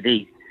to the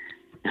TV.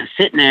 And I was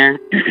sitting there,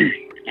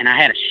 and I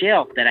had a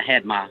shelf that I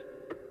had my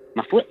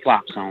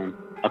flip-flops on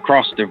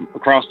across the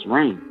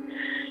room.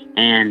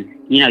 And,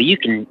 you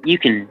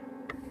can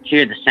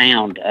hear the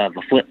sound of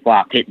a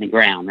flip-flop hitting the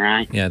ground,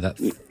 right? Yeah, that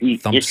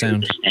thump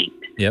sound.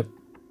 Distinct. Yep.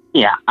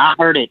 Yeah, I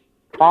heard it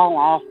fall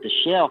off the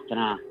shelf,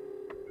 and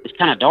it's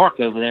kind of dark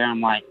over there.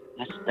 I'm like,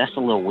 that's a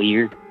little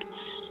weird.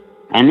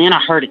 And then I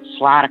heard it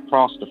slide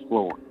across the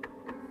floor.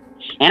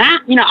 And I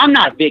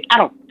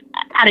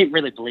didn't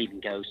really believe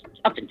in ghosts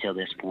up until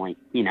this point.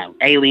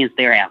 Aliens,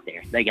 they're out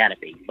there. They gotta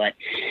be. But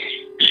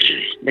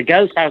the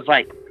ghost, I was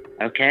like,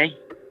 okay,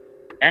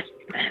 that's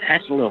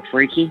a little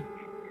freaky.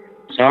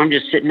 So I'm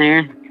just sitting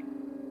there.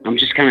 I'm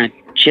just kind of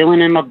chilling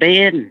in my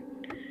bed. And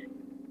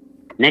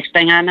next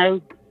thing I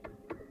know,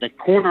 the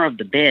corner of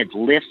the bed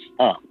lifts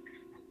up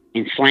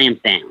and slams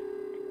down.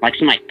 Like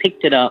somebody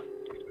picked it up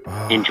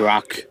and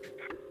dropped it.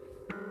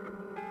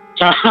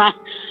 So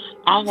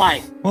I'm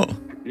like,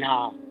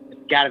 no.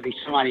 Got to be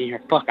somebody in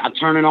here. Fuck, I'm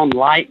turning on the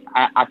light.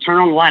 I turn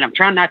on the light. I'm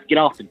trying not to get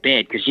off the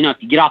bed because, if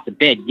you get off the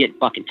bed, you get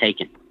fucking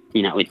taken.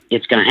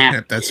 It's going to happen.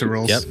 Yep, that's the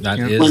rules. Yep, that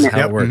is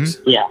how it works.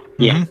 Mm-hmm. Yeah,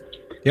 yeah. Mm-hmm.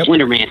 Yep.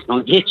 Slender Man's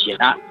going to get you.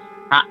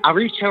 I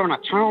reach over and I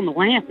turn on the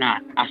lamp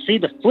and I see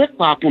the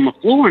flip-flop on the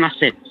floor and I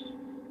said,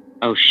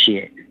 oh,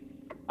 shit.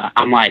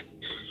 I'm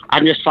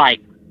just like,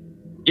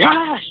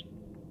 Josh,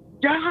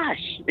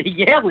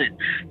 yelling,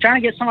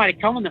 trying to get somebody to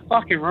come in the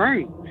fucking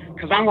room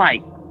because I'm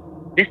like,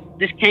 this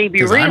can't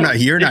be real. I'm not.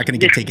 You're not going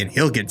to get taken.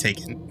 He'll get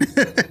taken.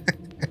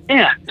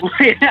 Yeah,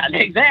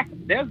 exactly.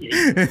 They'll get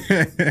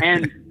it.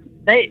 And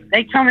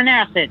they come in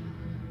there. I said,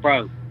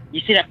 bro,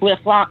 you see that flip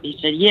flop? He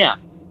said, yeah.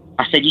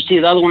 I said, you see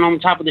the other one on the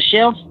top of the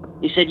shelf?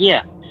 He said,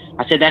 yeah.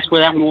 I said, that's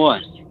where that one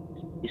was.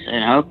 He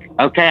said,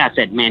 okay. I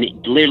said, man, it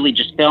literally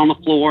just fell on the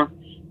floor.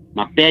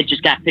 My bed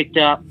just got picked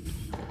up.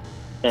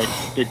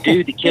 The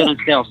dude that killed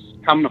himself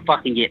coming to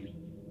fucking get me.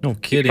 No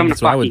kidding.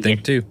 That's what I would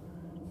think too.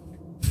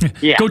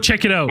 Yeah. Go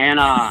check it out. And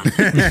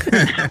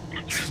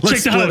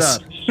check the house.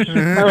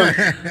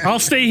 I'll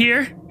stay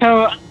here.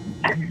 So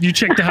you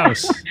check the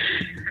house.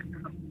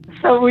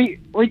 So we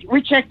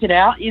checked it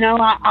out.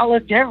 I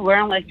looked everywhere.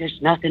 I'm like,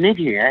 there's nothing in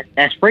here.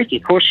 That's freaky.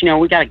 Of course,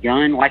 we got a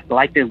gun. Like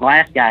the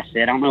last guy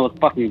said, I don't know what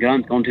the fucking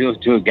gun's going to do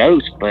to a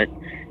ghost, but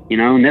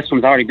and this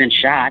one's already been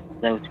shot,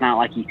 so it's not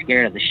like he's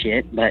scared of the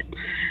shit. But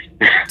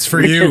it's for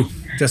you,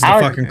 just to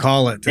fucking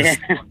call it. Yeah.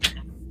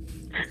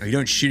 No, you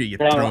don't shoot it. You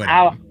throw it.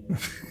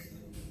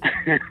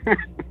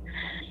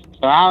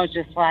 So I was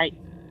just like,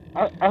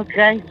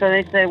 okay. So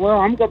they said,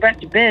 well, I'm going to go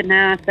back to bed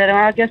now. I said, well,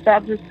 I guess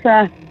I'll just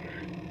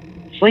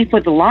sleep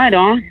with the light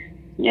on.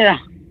 Yeah.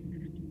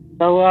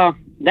 So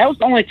that was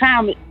the only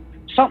time that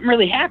something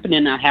really happened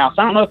in that house.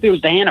 I don't know if it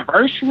was the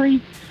anniversary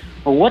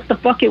or what the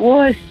fuck it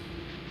was,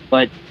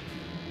 but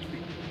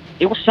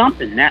it was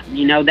something that,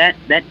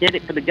 that did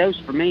it for the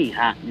ghost for me.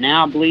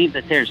 Now I believe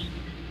that there's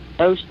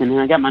ghost, and then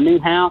I got my new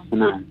house,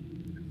 and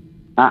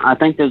I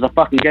think there's a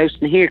fucking ghost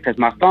in here because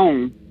my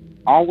phone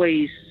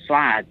always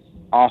slides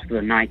off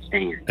the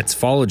nightstand. It's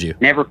followed you.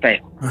 Never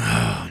fails.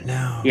 Oh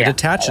no. Yeah, It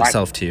attached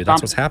itself to you.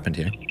 That's what's happened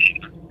here.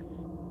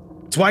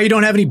 That's why you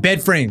don't have any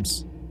bed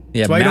frames.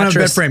 Yeah, That's why you don't have a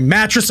bed frame.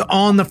 Mattress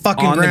on the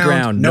fucking on ground. the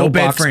ground. No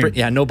bed box frame. spring.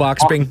 Yeah, no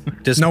box spring.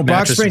 Just No box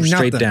mattress spring,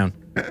 straight nothing.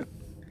 down.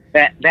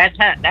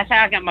 That's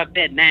how I got my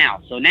bed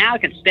now. So now I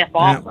can step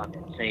off of it.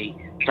 See,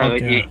 so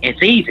Okay.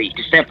 it's easy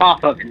to step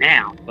off of it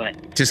now.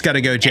 But Just got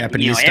to go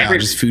Japanese style, every-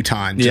 just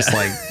futon, just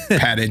like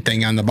padded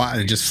thing on the bottom,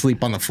 and just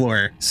sleep on the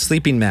floor.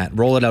 Sleeping mat.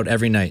 Roll it out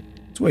every night.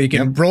 That's why you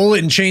can roll it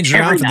and change it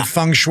Every around for the night.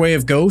 feng shui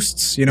of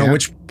ghosts. You know, Yeah.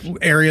 which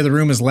area of the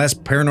room is less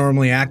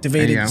paranormally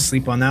activated. There you go.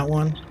 Sleep on that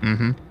one.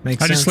 Mm-hmm.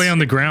 Makes I sense. just lay on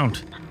the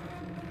ground.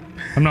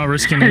 I'm not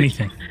risking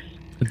anything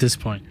at this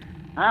point.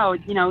 oh,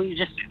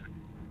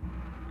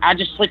 I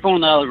just sleep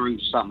on the other room or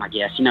something. I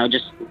guess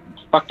just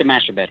fuck the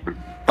master bedroom.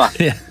 Fuck.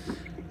 Yeah.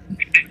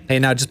 Hey,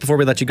 now just before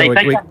we let you go,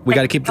 Hey, we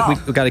got to keep.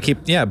 We got to keep.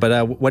 Yeah,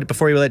 but what?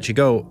 Before we let you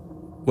go,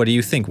 what do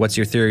you think? What's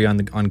your theory on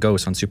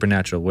ghosts, on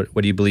supernatural? What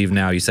do you believe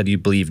now? You said you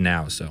believe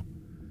now, so.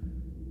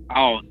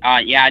 Oh,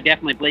 yeah, I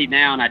definitely believe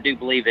now, and I do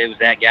believe it was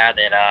that guy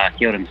that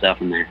killed himself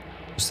in there.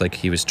 Just like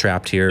he was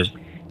trapped here,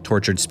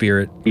 tortured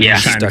spirit. Yeah.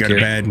 Time to stuck go to here.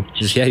 bed.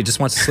 He just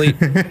wants to sleep.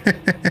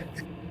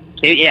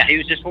 He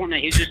was just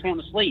wanting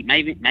to sleep.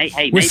 Maybe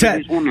he was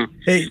wanting to.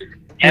 Hey,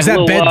 Have was a that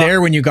little, bed there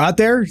when you got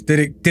there? Did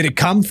it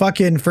come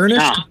fucking furnished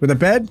No. with a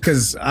bed?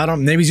 Because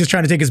maybe he's just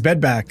trying to take his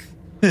bed back.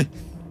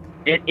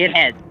 It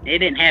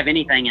didn't have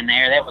anything in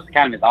there. That was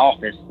kind of his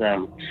office.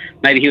 So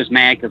maybe he was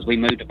mad because we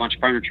moved a bunch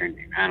of furniture in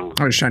there. I don't know.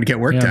 I was trying to get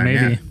work Yeah, done.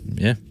 maybe.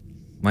 Yeah,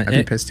 Yeah. I'd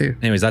be pissed too.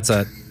 Anyways, that's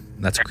a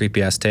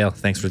creepy ass tale.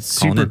 Thanks for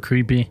calling Super in.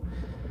 creepy.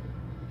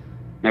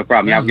 No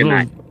problem. Yeah, Have a good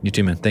night. You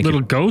too, man. Thank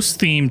Little you. ghost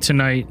theme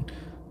tonight.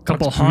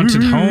 Couple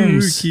haunted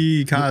homes.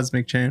 Spooky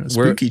cosmic channel.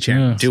 We're- Spooky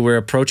channel. Yeah. Dude, we're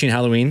approaching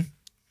Halloween.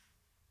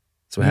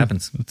 That's what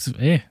happens. It's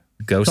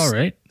Ghosts. all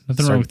right.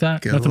 Nothing Sorry. wrong with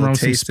that. Get a Nothing little wrong with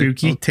some taste of-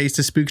 spooky. little taste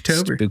of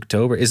Spooktober.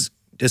 Spooktober.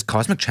 Is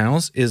Cosmic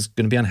Channels is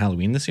going to be on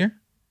Halloween this year?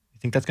 You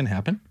think that's going to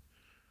happen?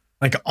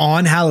 Like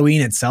on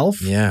Halloween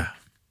itself? Yeah.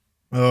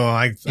 Oh,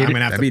 I'm gonna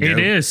have That'd to. be It dope.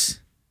 is.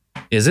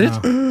 Is it?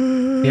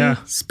 Yeah.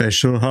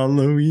 Special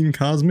Halloween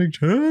cosmic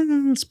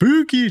channel.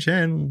 Spooky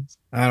channels.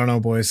 I don't know,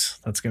 boys.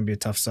 That's gonna be a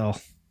tough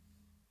sell.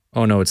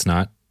 Oh no, it's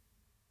not.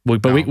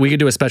 But No. we could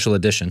do a special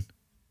edition.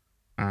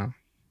 Oh.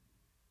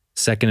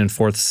 Second and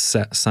fourth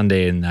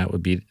Sunday, and that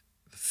would be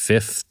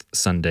fifth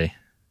Sunday.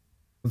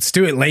 Let's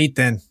do it late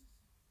then,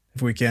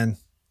 if we can.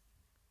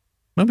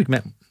 Well,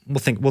 we'll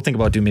think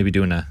about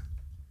doing a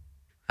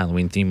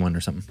Halloween theme one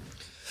or something.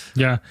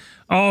 Yeah.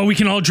 Oh, we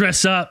can all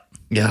dress up.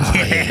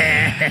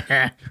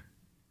 Yeah.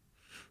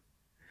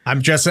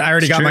 I'm dressing. I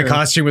already It's got my true.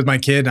 costume with my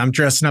kid. I'm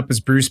dressing up as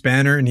Bruce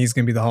Banner, and he's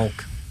gonna be the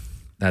Hulk.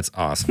 That's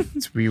awesome.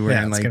 We were Yeah,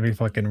 in it's like gonna be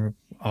fucking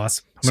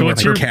awesome. I'm So gonna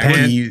what's wear your purple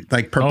khaki,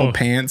 like purple Oh.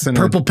 pants and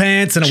purple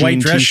pants and a white jean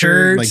dress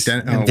t-shirt, shirt,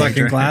 like and white fucking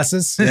dress.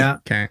 glasses. Yeah,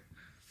 Okay.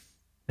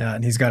 yeah,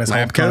 and he's got his Lab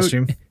Hulk coat?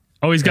 costume.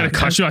 Oh, he's got a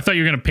costume. I thought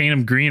you were gonna paint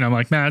him green. I'm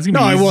like, nah, it's gonna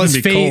No, be, well, it's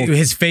gonna be cold.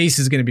 his face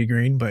is gonna be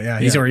green, but yeah,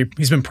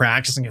 he's been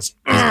practicing his.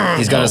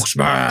 He's got his.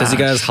 Does he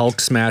got his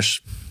Hulk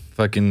smash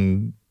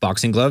fucking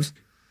boxing gloves?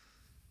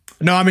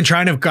 No, I've been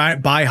trying to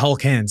buy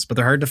Hulk hands, but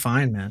they're hard to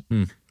find, man.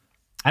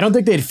 I don't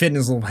think they'd fit in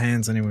his little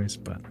hands, anyways.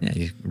 But Yeah,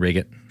 you rig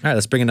it. All right,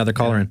 let's bring another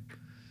caller in.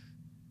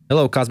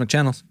 Hello, Cosmic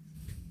Channels.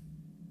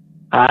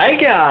 Hi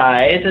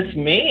guys, it's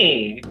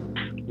me,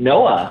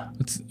 Noah.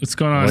 What's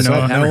going on, What's Noah?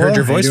 up, I haven't heard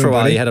your How you voice for a doing,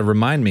 while. buddy? You had to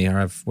remind me, or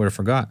I would have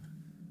forgot.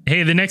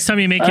 Hey, the next time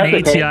you make an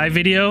That's okay. ATI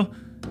video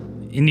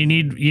and you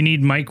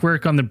need mic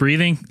work on the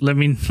breathing, let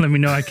me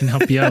know. I can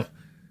help you out.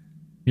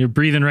 You're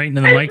breathing right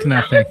into the mic in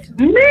that thing.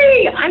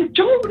 Me, I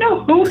don't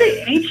know who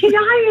the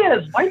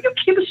ATI is. Why do you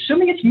keep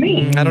assuming it's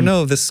me? I don't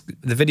know. The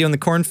video in the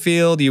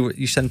cornfield.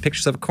 You send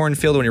pictures of a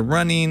cornfield when you're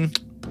running.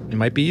 It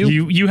might be you.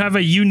 You have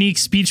a unique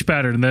speech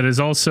pattern that is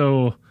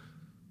also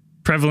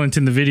prevalent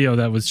in the video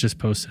that was just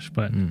posted.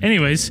 But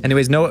anyways,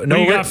 Noah. what do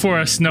you got for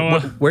us,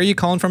 Noah? Where are you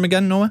calling from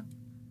again, Noah?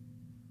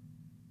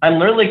 I'm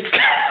literally,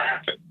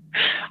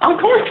 I'm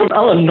calling from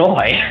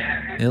Illinois.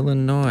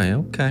 Illinois.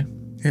 Okay.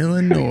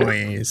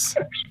 Illinois.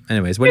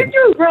 Anyways, Did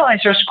you realize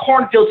there's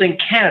cornfields in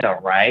Canada,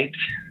 right?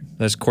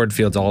 there's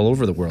cornfields all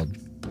over the world.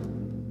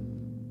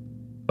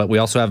 But we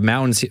also have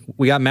mountains.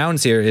 We got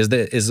mountains here.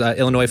 Is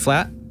Illinois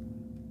flat?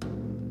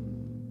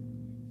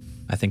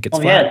 I think it's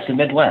Oh flat. yeah, it's the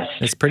Midwest.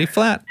 It's pretty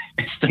flat.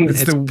 It's the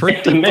It's pretty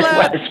it's the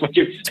flat. Midwest. What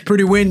you- it's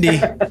pretty windy.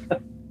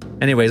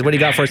 Anyways, what do you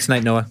got for us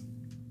tonight, Noah?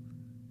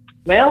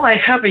 Well, I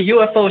have a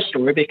UFO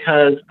story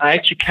because I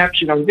actually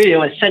captured it on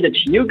video and sent it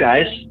to you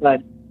guys,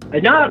 but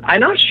I'm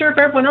not sure if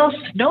everyone else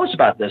knows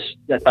about this.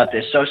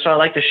 So I'd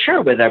like to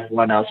share with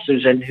everyone else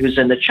who's in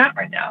the chat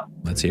right now,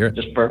 Let's hear it.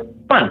 just for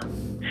fun.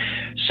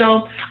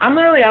 So I'm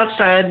literally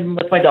outside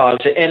with my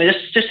dogs, and this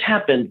just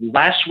happened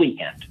last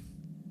weekend.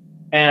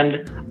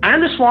 And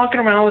I'm just walking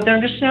around with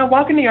them, just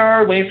walking the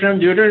yard, waiting for them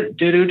to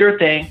do their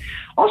thing.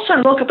 All of a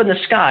sudden, I look up in the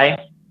sky,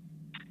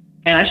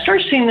 and I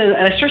start seeing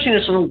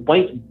this little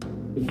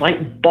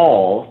white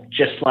ball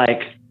just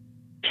like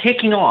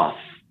taking off,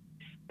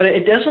 but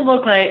it doesn't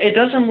look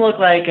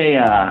like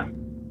a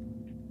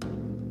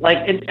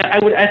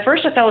at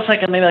first I thought it was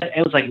like maybe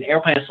it was like an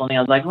airplane or something. I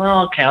was like,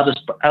 well, okay,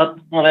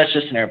 well, that's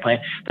just an airplane.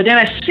 But then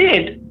I see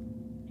it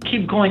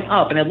keep going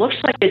up, and it looks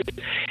like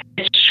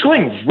it's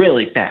going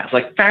really fast,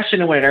 like faster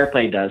than what an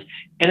airplane does.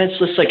 And it's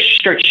just like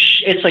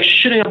it's like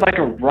shooting up like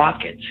a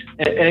rocket,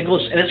 and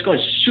it's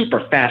going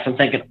super fast. I'm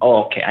thinking,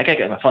 oh, okay, I gotta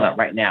get my phone out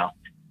right now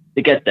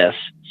to get this.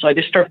 So I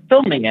just start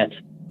filming it,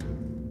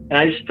 and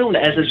I just filmed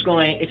it as it's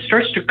going. It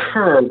starts to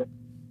curve.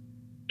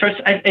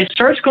 It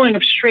starts going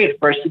up straight at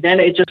first, and then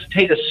it just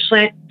takes a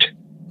slant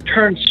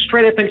turn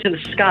straight up into the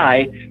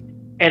sky,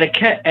 and it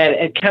kept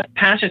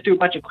passing through a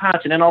bunch of clouds,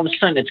 and then all of a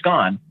sudden it's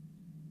gone.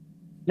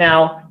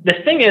 Now, the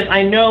thing is,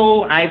 I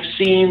know I've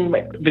seen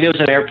videos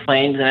of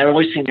airplanes, and I've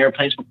always seen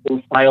airplanes before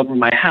we fly over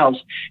my house.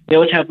 They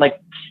always have like a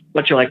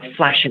bunch of like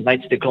flashing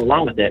lights that go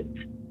along with it.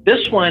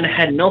 This one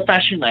had no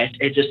flashing lights.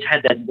 It just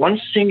had that one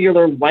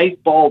singular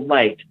white ball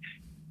light,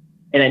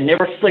 and it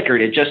never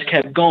flickered. It just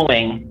kept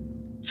going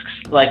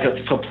like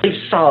a complete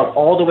solid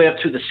all the way up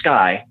to the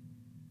sky.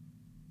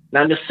 And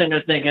I'm just sitting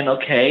there thinking,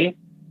 okay,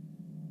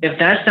 if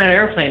that's not an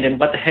airplane, then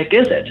what the heck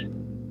is it?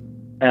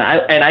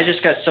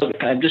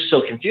 I'm just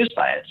so confused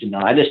by it.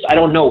 I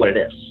don't know what it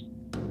is.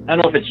 I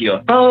don't know if it's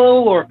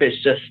UFO or if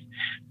it's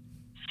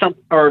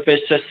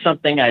just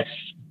something that's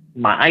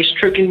my eyes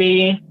tricking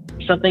me.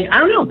 Something I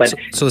don't know. But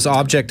so this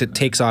object, it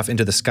takes off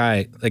into the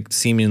sky like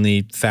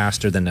seemingly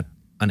faster than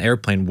an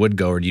airplane would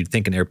go, or do you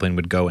think an airplane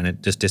would go, and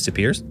it just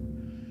disappears?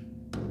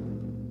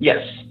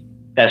 Yes,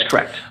 that's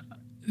correct.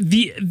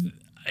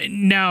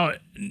 Now,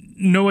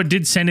 Noah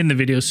did send in the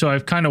video, so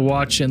I've kind of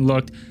watched and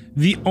looked.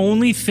 The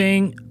only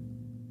thing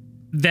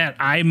that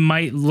I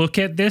might look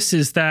at this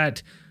is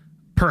that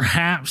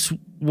perhaps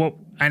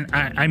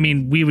I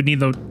mean, we would need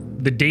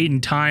the date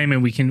and time,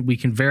 and we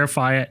can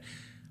verify it.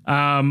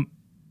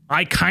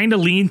 I kind of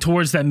lean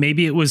towards that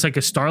maybe it was like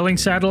a Starlink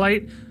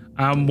satellite,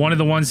 one of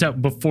the ones that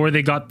before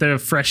they got the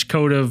fresh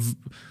coat of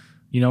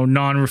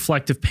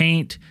non-reflective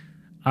paint.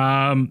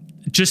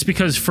 Just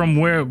because from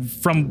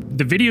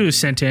the video you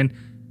sent in,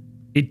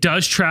 it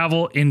does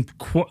travel in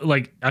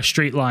like a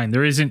straight line.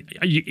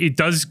 It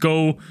does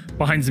go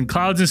behind some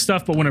clouds and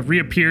stuff, but when it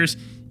reappears,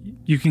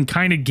 you can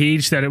kind of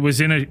gauge that it was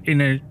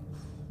in a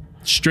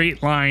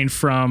straight line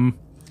from.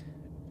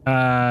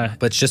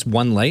 But it's just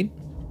one light.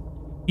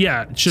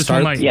 Yeah, it's just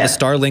one light. Yeah. The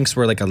Starlinks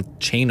were like a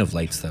chain of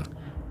lights, though.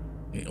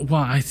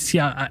 Well, I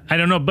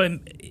don't know, but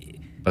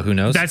who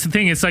knows? That's the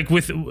thing. It's like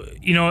with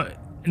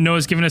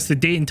Noah's given us the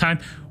date and time.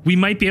 We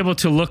might be able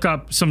to look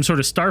up some sort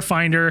of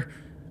Starfinder,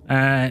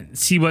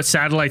 see what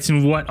satellites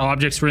and what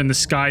objects were in the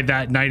sky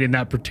that night in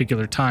that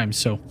particular time.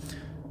 So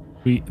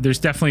there's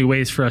definitely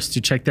ways for us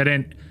to check that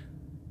in.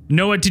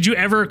 Noah, did you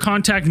ever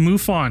contact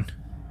MUFON?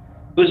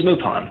 Who's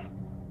MUFON?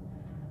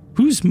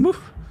 Who's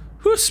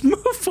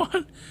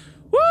MUFON?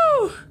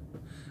 Woo!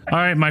 All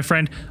right, my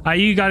friend.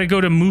 You got to go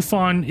to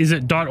MUFON. Is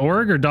it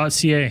 .org or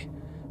 .ca?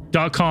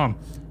 .com.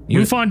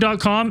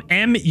 MUFON.com,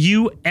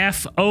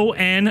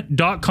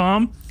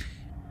 MUFON.com,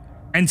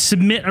 and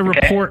submit a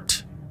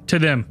report to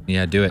them.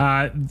 Yeah, do it.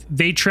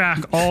 They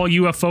track all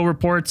UFO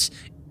reports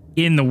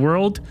in the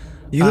world.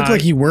 You look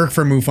like you work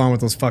for MUFON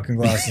with those fucking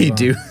glasses. You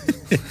do.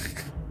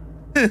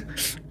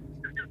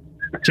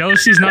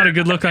 Jealousy's not a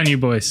good look on you,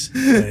 boys.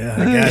 Yeah,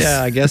 I guess.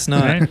 Yeah, I guess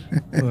not.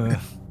 Right?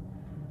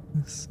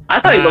 I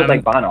thought he looked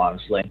like Bono,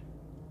 honestly.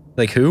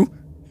 Like who?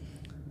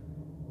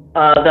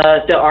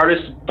 The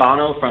artist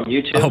Bono from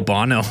YouTube. Oh,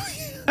 Bono.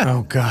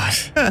 Oh God.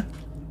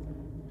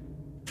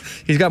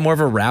 He's got more of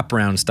a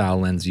wraparound style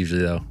lens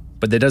usually, though.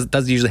 But it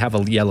does usually have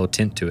a yellow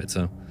tint to it.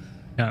 So.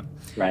 Yeah.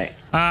 Right.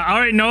 All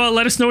right, Noah.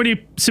 Let us know when you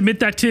submit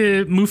that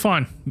to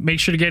MUFON. Make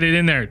sure to get it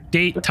in there.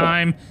 Date,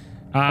 time.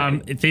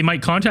 They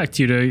might contact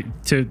you to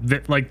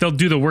they'll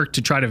do the work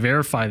to try to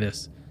verify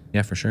this.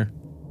 Yeah, for sure.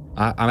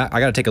 I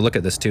got to take a look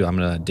at this too. I'm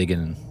gonna dig in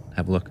and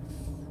have a look.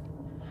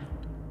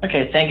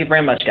 Okay. Thank you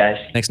very much, guys.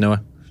 Thanks,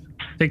 Noah.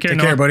 Take care, Take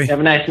Noah. care, buddy. Have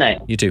a nice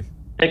night. You too.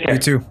 Take care. You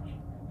too.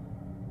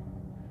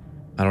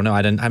 I don't know. I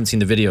haven't seen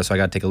the video, so I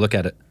got to take a look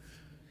at it.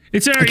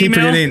 It's our I keep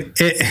email. forgetting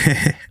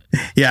it.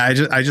 Yeah,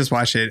 I just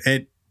watched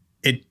it.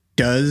 It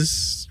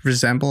does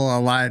resemble a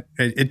lot.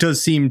 It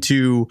does seem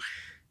to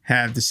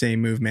have the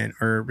same movement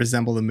or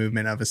resemble the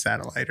movement of a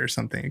satellite or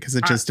something, because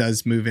it just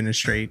does move in a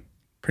straight,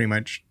 pretty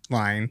much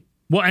line.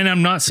 Well, and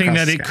I'm not saying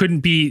that it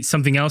couldn't be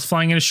something else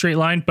flying in a straight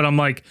line, but I'm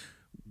like,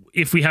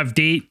 if we have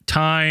date,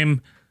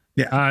 time,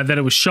 that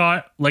it was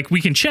shot, like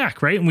we can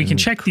check, right? And we can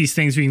check these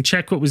things. We can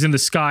check what was in the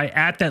sky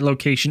at that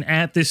location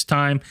at this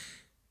time.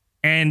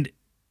 And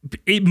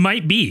it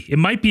might be a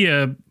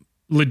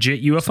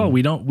legit UFO.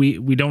 We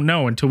don't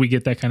know until we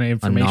get that kind of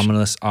information.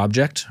 Anomalous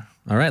object.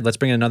 All right, let's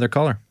bring in another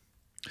caller.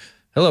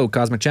 Hello,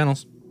 Cosmic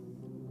Channels.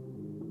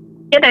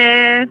 Hey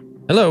there.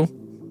 Hello.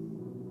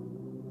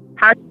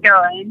 How's it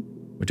going?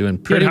 We're doing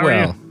pretty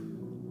well.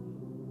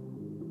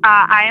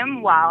 I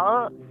am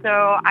well.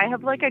 So I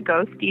have like a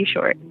ghosty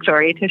short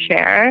story to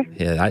share.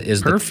 Yeah, that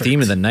is the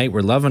theme of the night.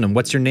 We're loving them.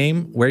 What's your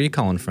name? Where are you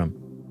calling from?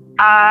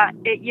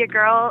 Your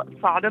girl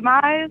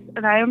Sodomized,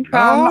 and I am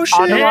from shit.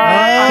 Ottawa,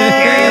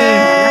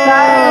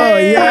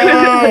 Ontario.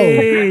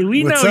 Hey,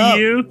 we What's know up?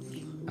 you.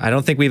 I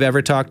don't think we've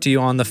ever talked to you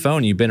on the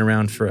phone. You've been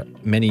around for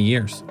many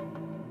years.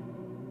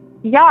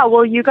 Yeah,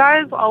 well, you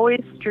guys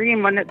always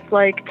stream when it's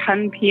like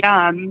 10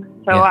 p.m.,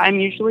 so Yeah. I'm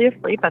usually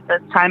asleep at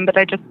this time, but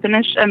I just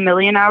finished a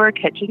 1,000,000-hour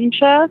kitchen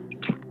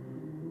shift.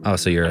 Oh,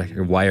 so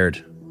you're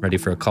wired, ready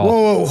for a call.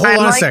 Whoa, hold I'm,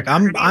 on a like, sec.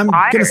 I'm pretty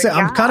gonna say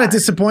I'm wired, kind yeah. of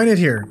disappointed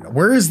here.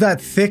 Where is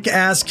that thick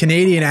ass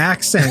Canadian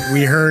accent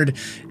we heard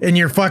in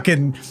your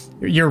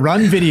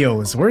run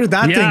videos? Where did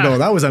that thing Yeah. go?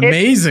 That was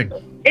amazing.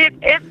 It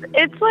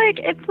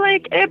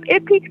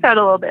peeks out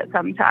a little bit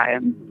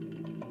sometimes.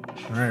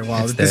 All right,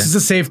 well, It's this there. is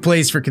a safe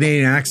place for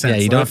Canadian accents.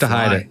 Yeah, you don't have to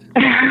hide it.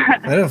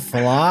 Let it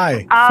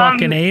fly.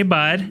 Fucking A,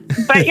 bud.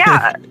 But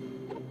yeah,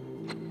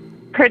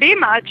 pretty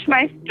much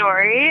my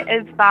story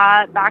is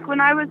that back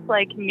when I was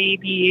like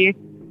maybe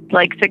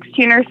like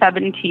 16 or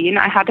 17,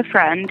 I had a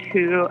friend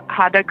who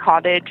had a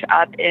cottage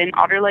up in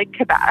Otter Lake,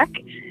 Quebec.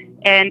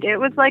 And it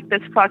was like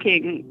this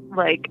fucking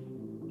like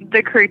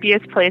the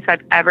creepiest place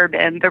I've ever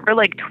been. There were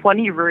like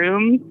 20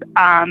 rooms.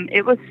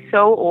 It was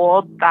so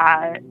old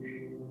that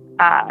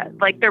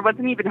like there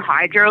wasn't even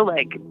hydro,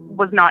 like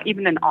was not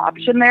even an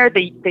option there.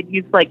 They'd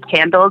use like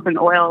candles and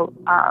oil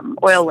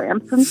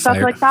lamps and stuff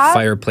like that.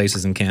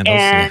 Fireplaces and candles.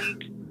 And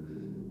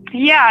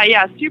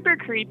yeah, super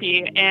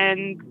creepy.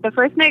 And the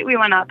first night we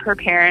went up, her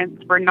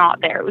parents were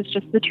not there. It was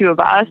just the two of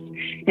us.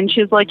 And she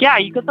was like, yeah,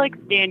 you could like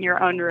stay in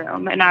your own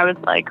room. And I was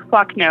like,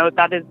 fuck no,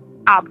 that is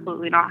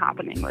absolutely not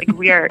happening. Like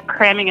we are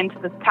cramming into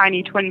this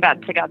tiny twin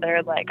bed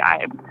together. Like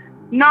I'm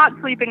not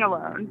sleeping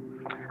alone.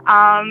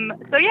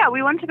 So yeah,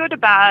 we went to go to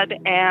bed,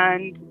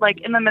 and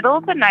like in the middle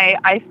of the night,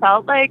 I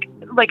felt like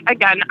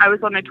again, I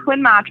was on a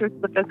twin mattress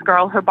with this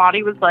girl. Her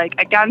body was like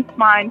against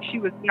mine. She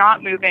was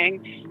not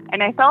moving.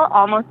 And I felt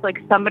almost like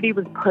somebody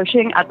was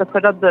pushing at the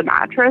foot of the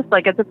mattress,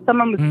 like as if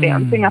someone was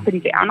dancing up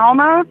and down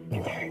almost.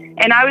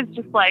 And I was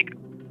just like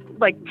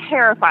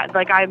terrified.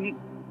 Like I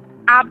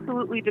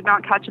absolutely did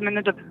not catch a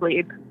minute of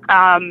sleep.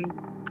 And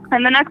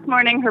the next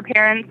morning, her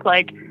parents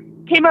like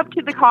came up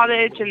to the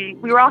cottage, and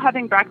we were all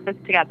having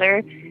breakfast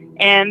together.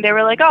 And they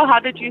were like, oh, how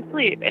did you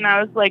sleep? And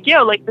I was like,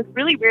 yo, like this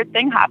really weird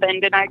thing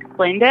happened. And I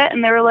explained it.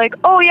 And they were like,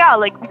 oh yeah,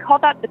 like we call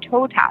that the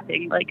toe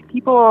tapping. Like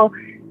people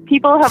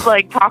have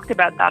like talked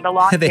about that a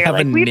lot. They here. have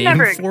Like a we've name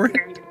never for it?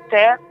 experienced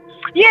it.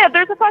 Yeah,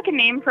 there's a fucking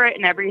name for it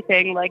and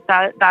everything like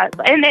that.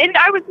 And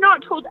I was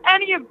not told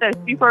any of this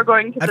before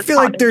going to I the feel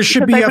like there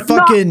should be a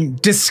fucking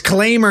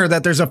disclaimer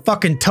that there's a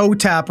fucking toe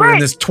tapper in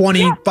this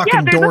 20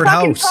 fucking there's doored a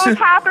fucking house. toe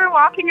tapper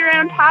walking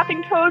around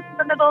tapping toes in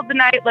the middle of the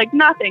night, like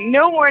nothing,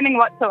 no warning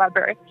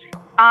whatsoever.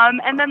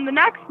 And then the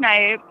next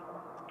night,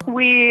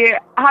 we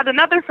had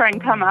another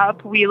friend come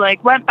up. We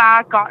like went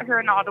back, got her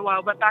in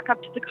Ottawa, went back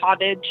up to the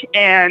cottage,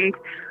 and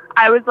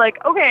I was like,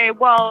 okay,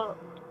 well,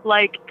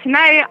 like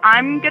tonight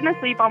I'm gonna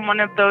sleep on one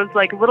of those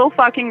like little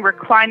fucking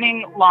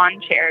reclining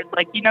lawn chairs,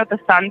 like you know the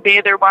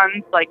sunbather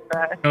ones, like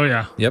the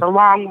the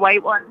long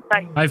white ones.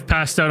 I've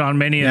passed out on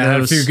many Yeah, of had a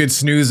those. few good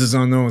snoozes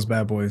on those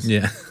bad boys.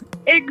 Yeah.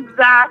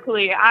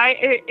 Exactly.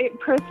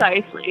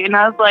 Precisely. And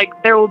I was like,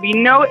 there will be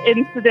no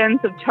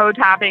incidents of toe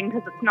tapping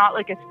because it's not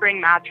like a spring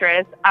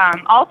mattress.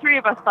 All three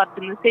of us slept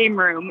in the same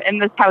room in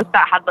this house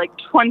that had like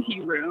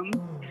 20 rooms.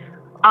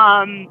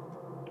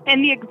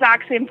 And the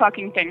exact same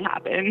fucking thing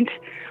happened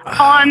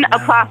on a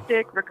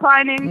plastic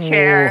reclining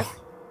chair.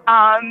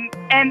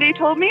 And they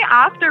told me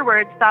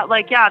afterwards that,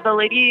 like, yeah, the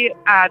lady,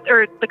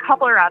 or the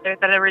couple rather,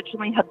 that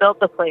originally had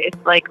built the place,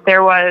 like,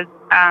 there was,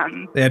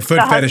 they had foot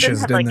the husband fetishes,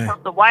 had, didn't like, they?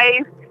 killed the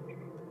wife.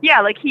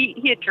 Yeah, like, he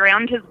had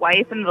drowned his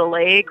wife in the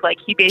lake. Like,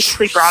 he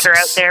basically brought her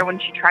out there when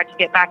she tried to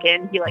get back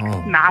in. He, like,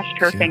 smashed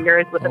her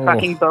fingers with a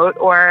fucking boat.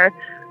 Or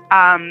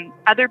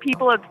other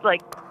people have,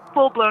 like,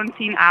 full-blown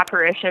seen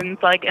apparitions,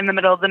 like, in the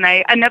middle of the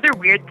night. Another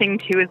weird thing,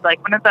 too, is,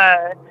 like, one of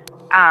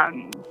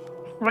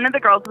the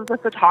girls was a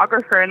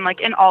photographer, and,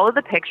 like, in all of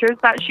the pictures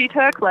that she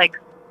took, like,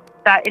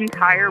 that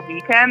entire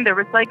weekend, there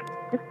was, like,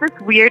 just this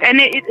weird, and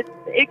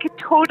it could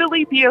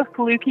totally be a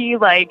fluky,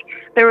 like,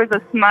 there was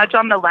a smudge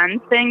on the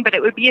lens thing, but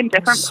it would be in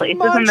different places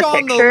in the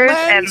pictures,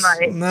 and,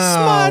 like,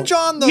 smudge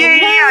on the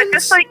yeah,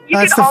 just, like, you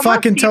That's could the almost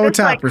fucking see toe this,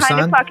 tapper, like, kind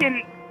son. of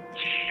fucking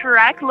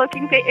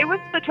Shrek-looking thing. It was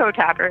the toe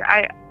tapper.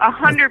 I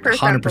 100%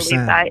 100%.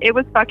 believe that. It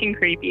was fucking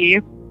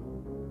creepy.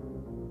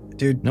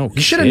 Dude, no,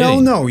 you should have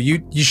known though.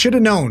 You should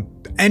have known.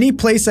 Any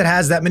place that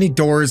has that many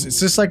doors, it's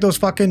just like those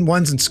fucking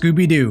ones in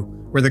Scooby-Doo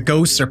where the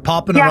ghosts are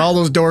popping out all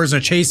those doors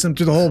and chasing them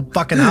through the whole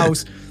fucking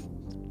house.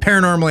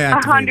 Paranormally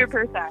activated.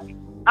 100%.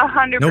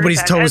 100%.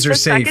 Nobody's toes And are the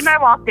safe. second I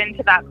walked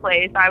into that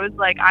place, I was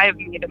like, I have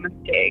made a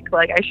mistake.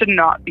 Like, I should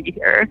not be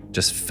here.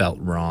 Just felt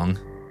wrong.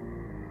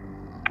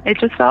 It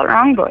just felt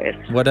wrong, boys.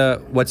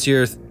 What's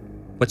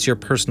your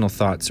personal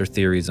thoughts or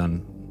theories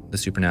on the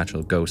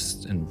supernatural,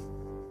 ghosts and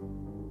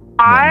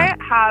I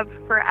have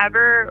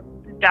forever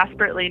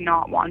desperately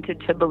not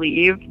wanted to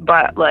believe,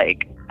 but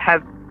like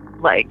have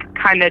like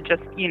kind of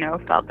just, you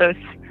know, felt those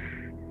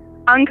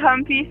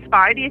uncomfy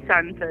spidey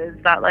senses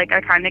that like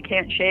I kind of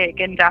can't shake,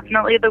 and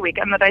definitely the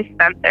weekend that I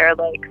spent there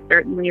like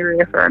certainly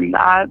reaffirmed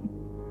that.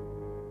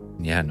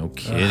 Yeah, no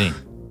kidding.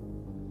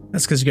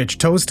 That's because you got your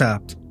toes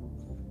tapped.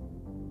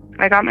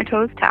 I got my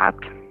toes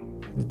tapped.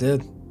 You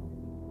did.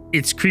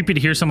 It's creepy to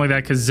hear something like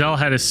that because Zell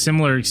had a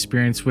similar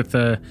experience with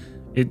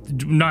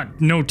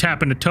no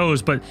tapping the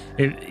toes, but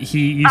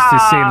he used to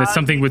say that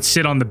something would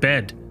sit on the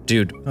bed.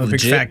 Dude, Oh,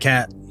 big fat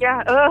cat.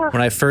 Yeah. Ugh.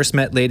 When I first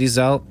met Lady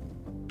Zell,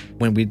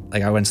 when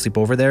I went to sleep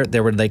over there,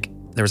 there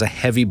was a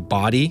heavy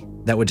body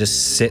that would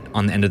just sit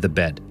on the end of the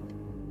bed.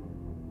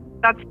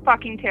 That's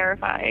fucking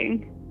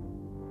terrifying.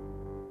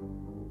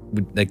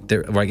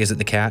 Is it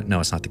the cat? No,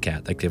 it's not the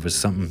cat. Like it was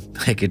something.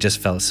 Like it just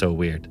felt so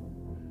weird.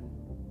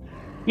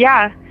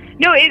 Yeah.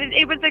 No,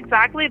 it was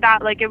exactly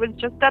that. Like, it was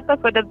just at the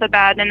foot of the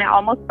bed, and it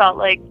almost felt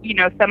like, you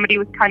know, somebody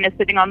was kind of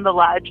sitting on the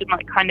ledge and,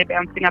 like, kind of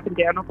bouncing up and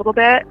down a little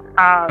bit.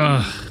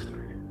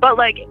 But,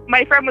 like,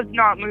 my friend was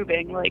not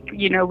moving. Like,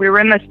 you know, we were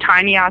in this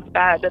tiny-ass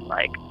bed, and,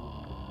 like,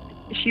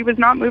 she was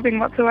not moving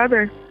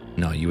whatsoever.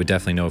 No, you would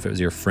definitely know if it was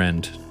your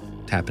friend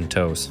tapping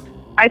toes.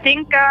 I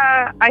think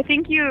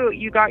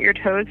you got your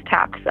toes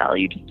tapped, Sal.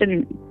 You just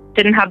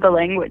didn't have the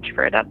language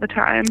for it at the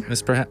time.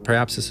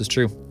 Perhaps this is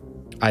true.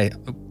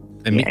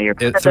 You're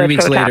 3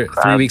 weeks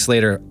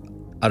later,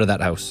 out of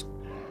that house,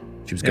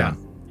 she was gone.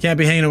 Can't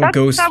be hanging out with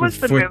ghosts with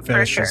foot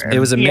fetishes. Sure. It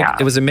was a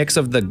mix. It was a mix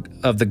of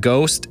the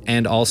ghost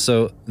and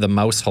also the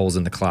mouse holes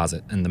in the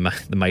closet, and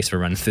the mice were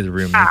running through the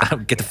room.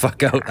 Get the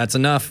fuck out. That's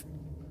enough.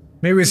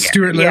 Maybe it was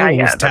Stuart Little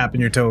was tapping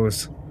your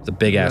toes. It's a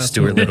big ass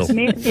Stuart Little.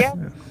 Yeah.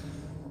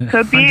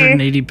 Could be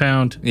 180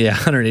 pound. Yeah,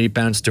 180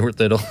 pound Stuart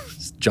Little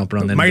jumping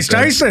on the Mike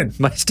Tyson.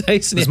 Mike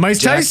Tyson. It's Mike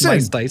Tyson.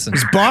 Mike Tyson.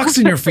 He's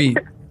boxing your feet.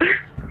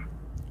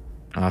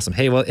 Awesome.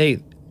 Hey,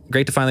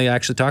 great to finally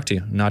actually talk to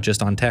you, not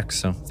just on text.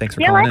 So thanks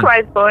for Yeah, calling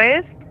likewise,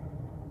 boys.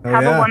 Oh,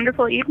 Have yeah. a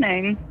wonderful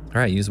evening. in. All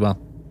right, you as well.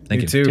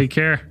 Thank you. too. Take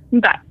care.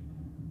 Bye.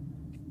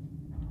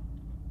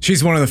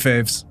 She's one of the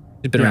faves.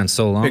 You've been around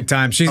so long. Big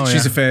time. She's a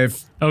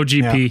fave.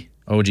 OGP.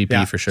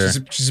 OGP for sure.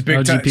 She's a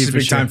big time. OGP She's a for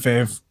big time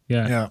sure. fave.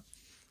 Yeah.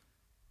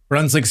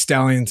 Runs like a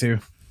stallion too.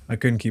 I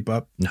couldn't keep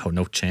up.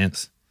 No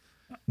chance.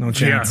 No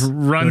chance. Yeah,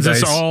 runs No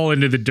us dice. all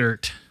into the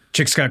dirt.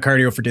 Chick's got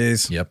cardio for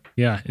days. Yep.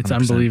 Yeah, it's 100%.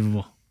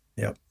 unbelievable.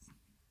 Yep.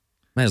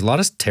 Man, there's a lot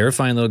of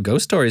terrifying little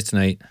ghost stories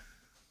tonight.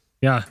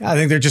 Yeah. I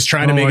think they're just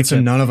trying to make it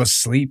so none of us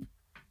sleep.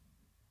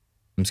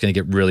 I'm just gonna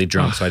get really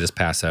drunk, so I just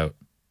pass out.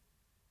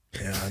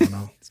 Yeah, I don't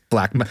know.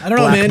 Black I don't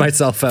know, man.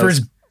 myself out.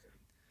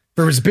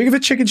 For as big of a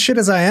chicken shit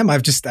as I am,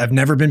 I've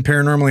never been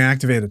paranormally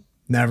activated.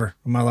 Never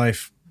in my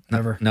life.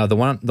 Never. No, the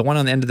one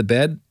on the end of the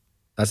bed,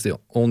 that's the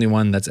only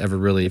one that's ever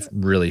really,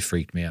 really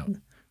freaked me out.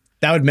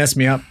 That would mess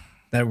me up.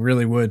 That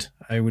really would.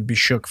 I would be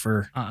shook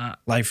for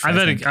life.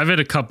 I've had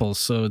a couple,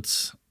 so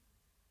it's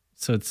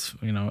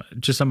you know,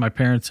 just at my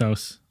parents'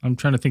 house. I'm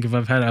trying to think if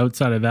I've had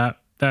outside of that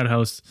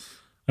house.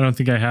 I don't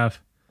think I have.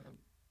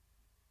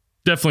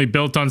 Definitely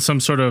built on some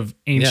sort of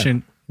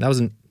ancient. Yeah,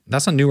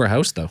 that's a newer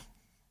house though.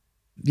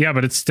 Yeah,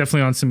 but it's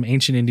definitely on some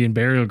ancient Indian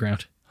burial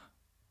ground.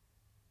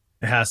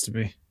 It has to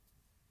be.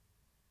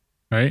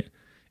 Right?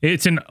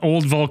 It's an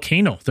old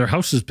volcano their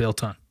house is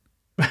built on.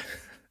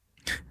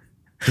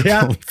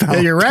 Yeah,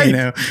 you're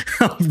right.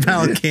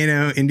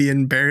 Volcano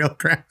Indian burial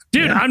ground.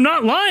 Dude, I'm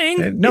not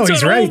lying. No,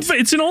 he's right.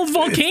 It's an old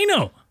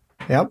volcano.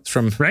 Yep. It's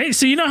from Right?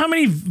 So you know how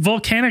many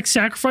volcanic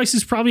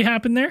sacrifices probably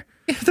happened there?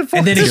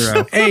 And then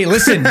hey,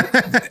 listen,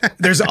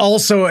 there's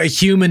also a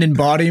human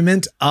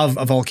embodiment of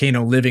a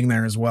volcano living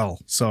there as well.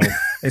 So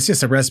it's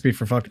just a recipe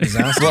for fucking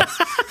disaster.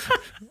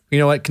 You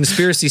know what?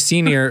 Conspiracy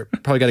Senior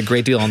probably got a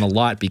great deal on the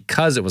lot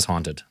because it was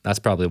haunted. That's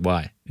probably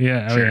why.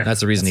 Yeah. Oh, yeah. That's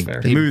the reason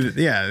They moved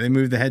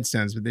the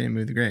headstones, but they didn't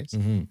move the graves.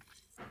 Mm-hmm.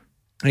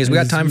 Anyways, we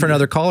got time for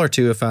another call or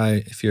two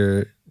if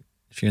you're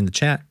in the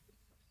chat.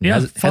 Yeah,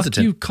 fuck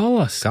you. Call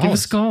us. Give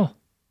us a call.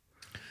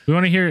 We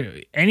want to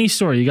hear any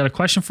story. You got a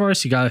question for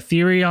us? You got a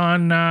theory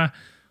on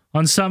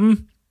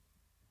something?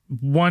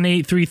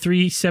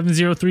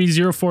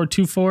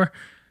 1-833-703-0424.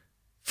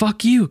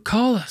 Fuck you.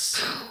 Call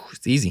us.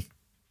 It's easy.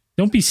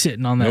 Don't be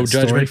sitting on that No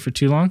story judgment. for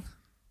too long.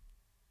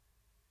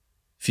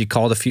 If you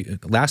called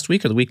last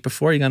week or the week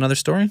before, you got another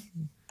story?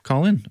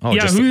 Call in. Oh,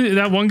 yeah,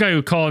 that one guy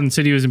who called and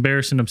said he was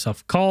embarrassing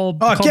himself. Call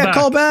back.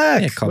 Call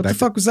back. Yeah, call what back. the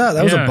fuck was that?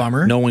 That was a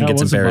bummer. No one That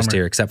gets was a embarrassed bummer.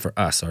 here except for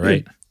us, all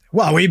right?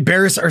 Wow, we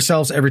embarrass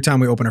ourselves every time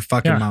we open our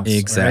fucking mouths.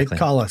 Exactly. Right?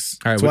 Call us.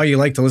 All right, That's why you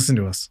like to listen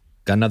to us.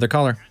 Got another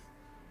caller.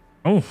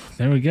 Oh,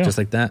 there we go. Just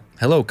like that.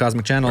 Hello,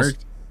 Cosmic Channels.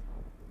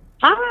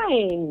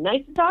 Hi,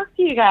 nice to talk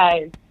to you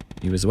guys.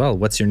 You as well.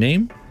 What's your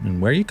name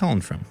and where are you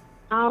calling from?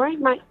 All right,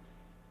 my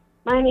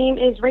name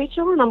is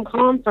Rachel, and I'm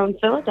calling from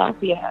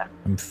Philadelphia.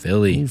 I'm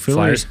Philly. Ooh,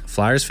 Philly.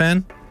 Flyers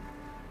fan?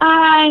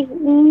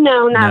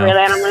 No, not No. really.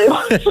 I don't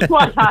really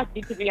watch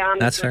hockey, to be honest.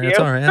 That's fair. with That's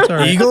you. all right. That's all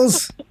right.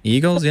 Eagles?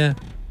 Eagles, yeah.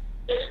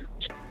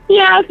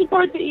 Yeah, I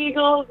support the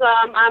Eagles.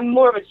 I'm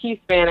more of a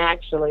Chiefs fan,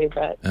 actually,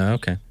 but Oh,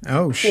 okay.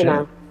 Oh, shit. you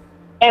know.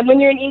 And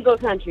when you're in Eagle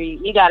country,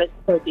 you got to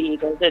support the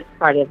Eagles. It's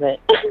part of it.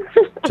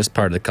 Just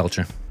part of the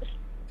culture.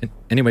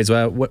 Anyways,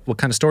 what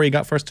kind of story you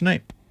got for us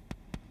tonight?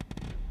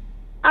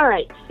 All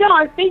right. So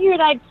I figured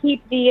I'd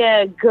keep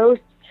the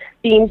ghost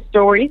themed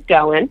stories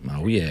going.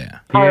 Oh, yeah.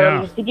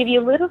 Just to give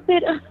you a little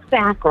bit of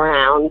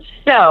background.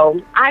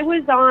 So I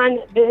was on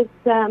this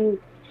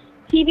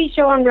TV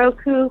show on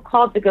Roku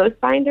called The Ghost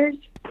Finders.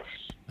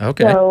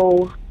 Okay.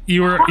 So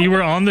You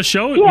were on the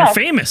show? Yeah. You're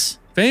famous.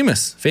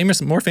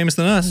 Famous, more famous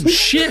than us.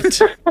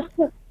 Shit.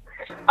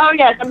 Oh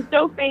yes, I'm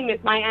so famous.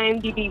 My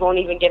IMDb won't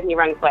even give me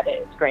run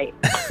credit. It's great.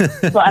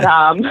 But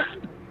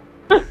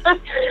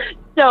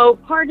so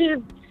part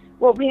of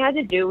what we had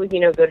to do was,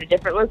 go to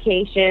different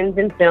locations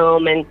and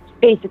film and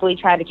basically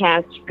try to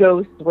catch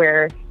ghosts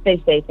where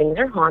they say things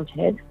are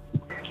haunted.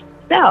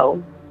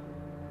 So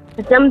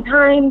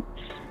sometimes,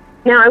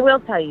 now I will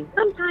tell you,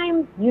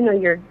 sometimes,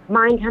 your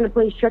mind kind of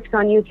plays tricks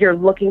on you. If you're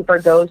looking for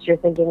ghosts, you're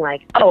thinking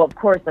like, oh, of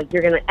course, like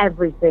you're going to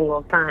every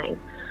single time.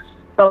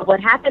 But what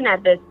happened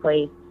at this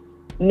place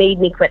made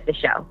me quit the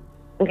show.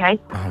 Okay?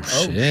 Oh,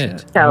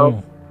 shit.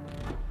 So,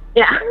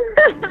 yeah.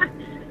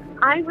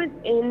 I was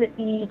in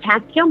the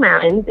Catskill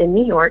Mountains in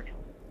New York,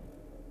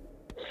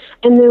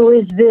 and there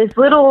was this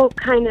little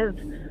kind of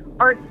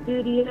art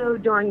studio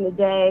during the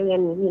day,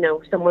 and,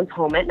 someone's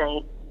home at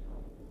night.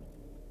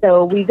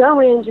 So we go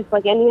in just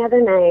like any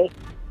other night,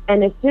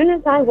 and as soon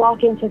as I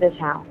walk into this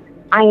house,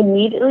 I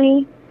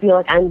immediately feel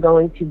like I'm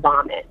going to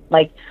vomit.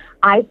 Like,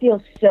 I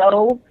feel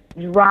so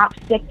drop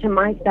sick to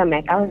my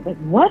stomach. I was like,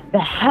 what the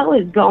hell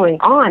is going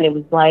on? It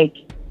was like,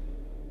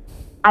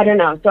 I don't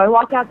know. So I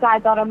walked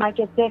outside, thought I might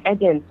get sick. I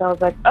didn't. So I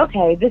was like,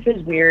 okay, this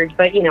is weird.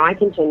 But, I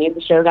continued.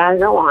 The show got to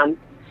go on.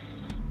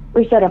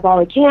 We set up all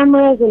the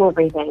cameras and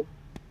everything.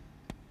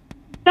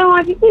 So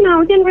I,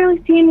 didn't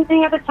really see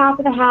anything at the top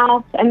of the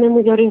house. And then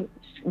we go to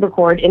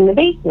record in the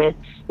basement.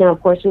 Now,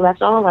 of course, we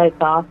left all the lights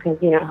off because,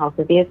 it helps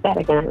with the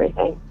aesthetic and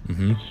everything.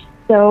 Mm-hmm.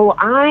 So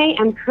I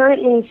am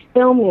currently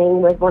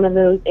filming with one of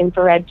those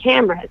infrared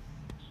cameras.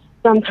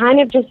 So I'm kind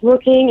of just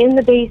looking in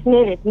the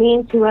basement. It's me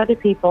and two other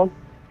people.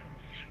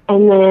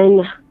 And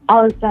then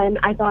all of a sudden,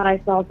 I thought I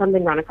saw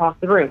something run across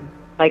the room,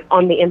 like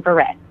on the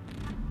infrared.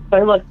 So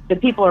I looked, the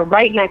people are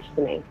right next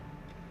to me.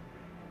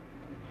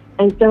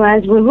 And so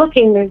as we're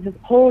looking, there's this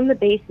hole in the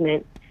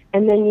basement,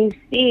 and then you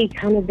see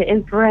kind of the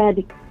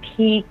infrared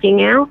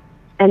peeking out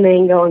and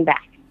then going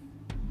back,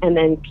 and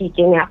then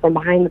peeking out from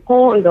behind the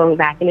pole and going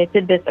back. And it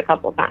did this a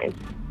couple times.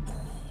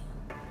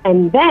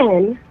 And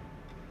then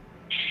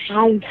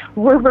as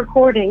we're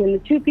recording and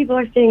the two people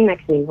are sitting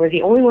next to me, we're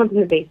the only ones in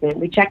the basement.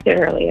 We checked it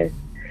earlier.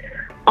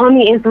 On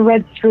the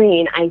infrared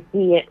screen, I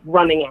see it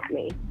running at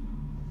me.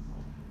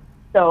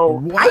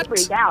 So I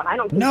freaked out. I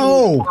don't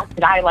know.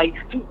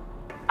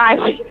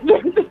 I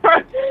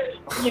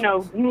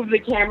move the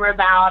camera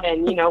about,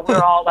 and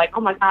we're all like,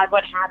 oh my God,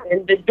 what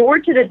happened? The door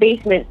to the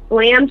basement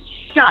slammed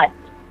shut.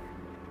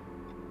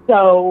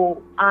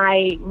 So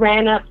I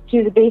ran up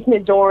to the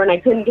basement door, and I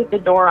couldn't get the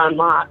door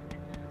unlocked.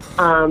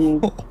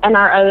 And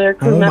our other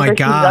crew member,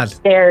 she was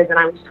upstairs, and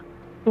I was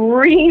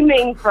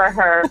screaming for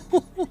her.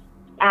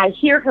 I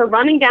hear her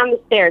running down the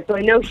stairs, so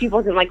I know she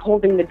wasn't like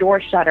holding the door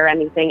shut or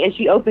anything. And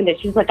she opened it.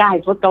 She's like, guys,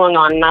 what's going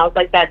on? And I was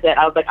like, that's it.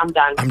 I was like, I'm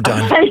done.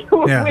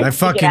 Yeah, I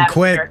fucking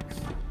quit.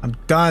 I'm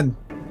done.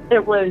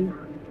 It was,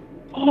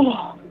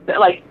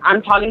 like,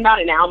 I'm talking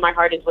about it now. My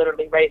heart is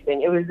literally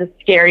racing. It was the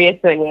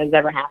scariest thing that has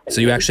ever happened. So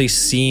you actually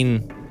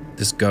seen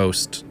this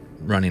ghost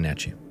running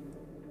at you,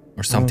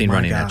 or something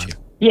running at you?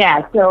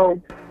 Yeah. So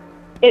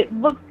it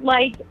looked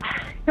like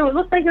it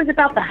was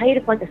about the height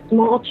of like a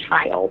small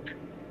child.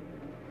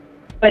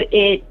 But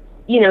it,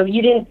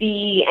 you didn't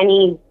see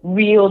any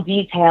real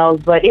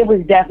details, but it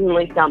was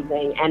definitely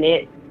something. And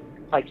it,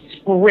 like,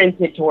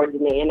 sprinted towards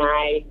me, and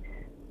I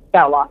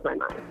about lost my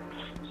mind.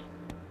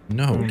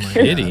 No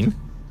kidding.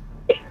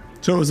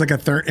 So it was like a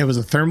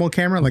thermal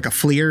camera, like a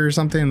FLIR or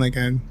something, like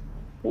a.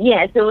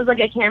 Yeah, so it was like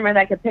a camera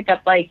that could pick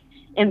up like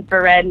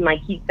infrared and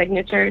like heat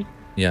signatures.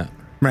 Yeah.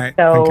 Right.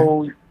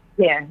 So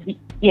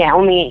yeah,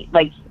 only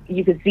like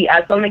you could see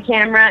us on the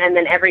camera, and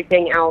then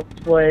everything else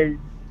was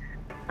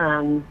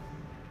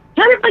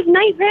kind of like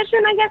night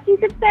vision, I guess you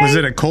could say. Was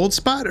it a cold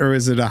spot or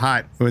was it a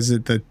hot? Was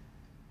it the?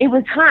 It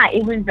was hot.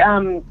 It was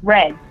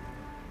red.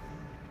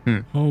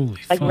 Holy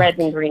like fuck. reds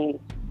and greens.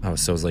 Oh,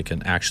 so it was like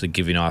actually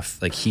giving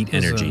off like heat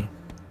energy.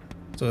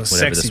 So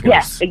sexy.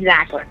 Yes,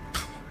 exactly.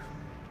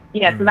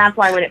 Yeah, so that's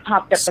why when it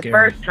popped up the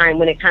first time,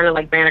 when it kind of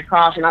like ran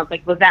across, and I was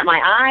like, was that my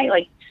eye?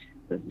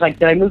 Like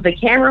did I move the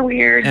camera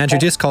weird? Andrew,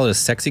 just call it a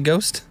sexy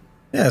ghost?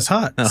 Yeah, it's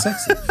hot. It's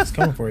sexy. It's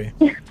coming for you.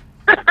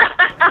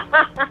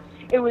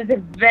 It was a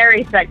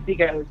very sexy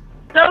ghost.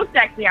 So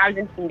sexy, I was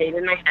intimidated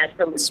and I had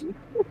to leave.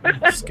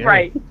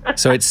 Right.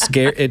 So it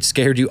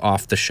scared you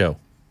off the show.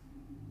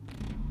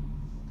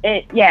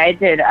 It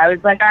did. I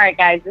was like, all right,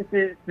 guys, this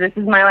is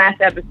my last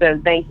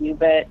episode. Thank you,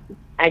 but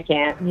I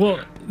can't. Well,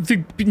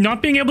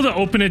 not being able to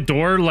open a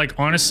door, like,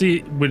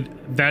 honestly,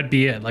 would that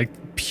be it? Like,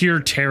 pure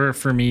terror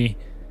for me.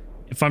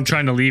 If I'm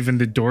trying to leave and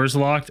the door's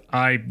locked,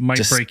 I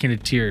might break into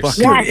tears.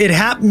 Dude, it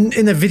happened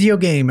in the video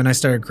game and I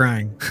started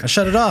crying. I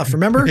shut it off,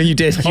 remember? You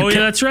did. Yeah,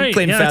 that's right.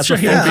 Playing Yeah, fast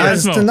that's with right. Yeah,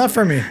 it's enough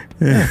for me.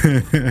 Yeah.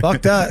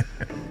 Fuck that.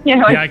 You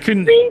know, Yeah, I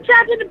couldn't. being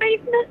trapped in a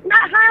basement,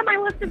 not high on my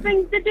list of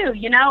things to do.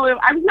 You know,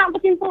 I was not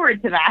looking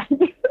forward to that.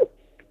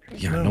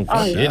 Yeah, no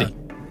Oh, kidding.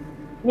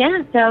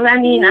 Yeah, so I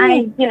mean,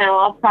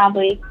 I'll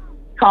probably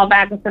call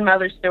back with some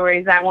other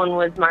stories. That one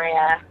was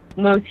my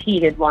most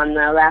heated one,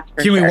 though. That's for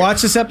Can sure. we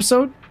watch this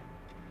episode?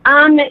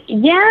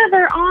 Yeah,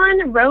 they're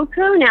on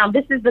Roku now.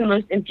 This is the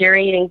most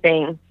infuriating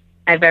thing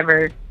I've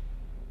ever.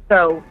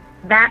 So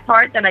that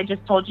part that I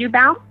just told you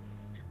about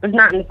was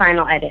not in the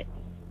final edit.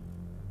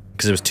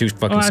 Because it was too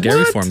fucking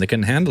scary for them. They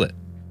couldn't handle it.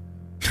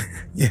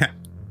 Yeah.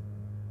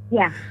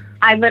 Yeah,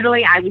 I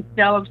was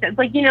so upset. It's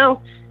like,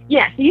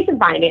 yeah, so you can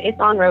find it. It's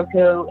on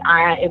Roku.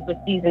 It was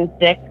season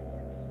 6.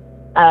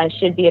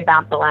 Should be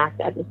about the last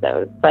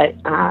episode, but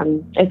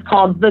it's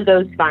called The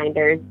Ghost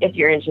Finders. If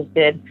you're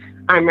interested,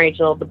 I'm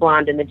Rachel, the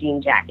blonde in the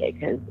jean jacket,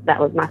 because that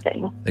was my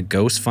thing. The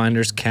Ghost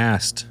Finders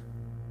cast.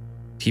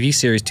 TV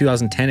series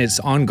 2010. It's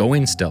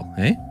ongoing still,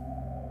 eh?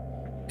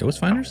 Ghost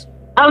Finders?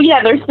 Oh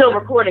yeah, they're still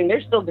recording.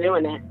 They're still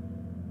doing it.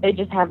 They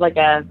just have like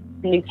a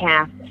new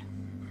cast.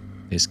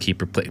 They just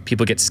keep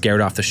people get scared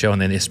off the show and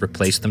then they just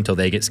replace them till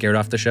they get scared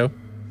off the show.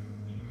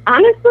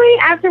 Honestly,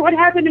 after what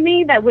happened to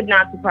me, that would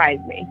not surprise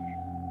me.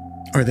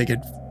 Or they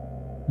get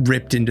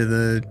ripped into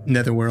the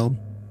netherworld.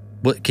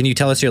 Well, can you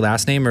tell us your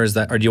last name, or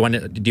do you want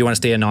to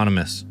stay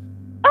anonymous?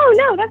 Oh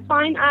no, that's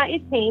fine.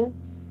 It's Haynes.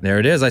 There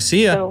it is. I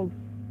see you. So,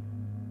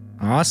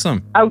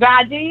 Awesome. oh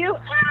God, do you?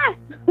 Ah!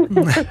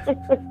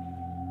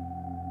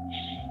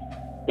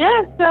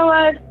 Yeah. So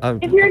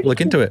if you're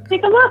look into it.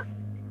 take a look.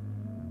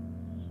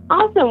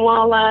 Awesome.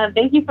 Well,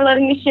 thank you for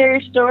letting me share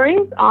your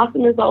stories.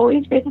 Awesome as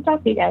always. Great to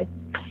talk to you guys.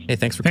 Hey,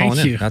 thanks for Thank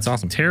calling you. in. That's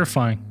awesome.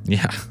 Terrifying.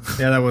 Yeah.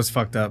 Yeah, that was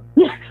fucked up.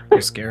 It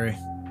was scary.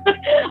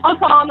 I'll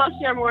call and I'll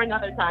share more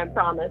another time.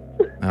 Promise.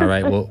 All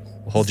right. We'll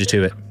hold you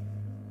to it.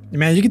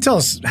 Man, you can tell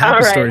us happy All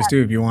right. stories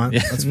too if you want.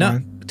 Yeah. That's No.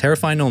 fine.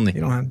 Terrifying only.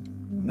 You don't have.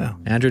 No,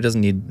 Andrew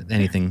doesn't need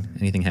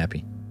anything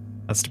happy.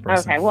 that's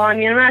depressing. Okay. Well, I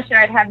mean, I'm not sure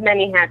I'd have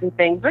many happy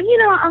things, but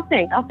I'll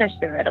think. I'll fish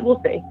through it.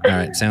 We'll see. All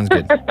right. Sounds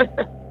good.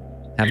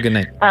 Have a good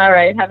night. All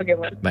right. Have a good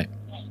one. Bye.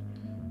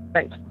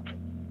 Thanks.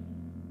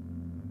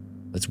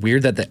 It's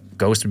weird that the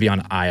ghost would be on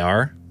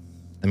IR.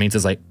 That means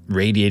it's like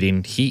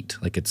radiating heat.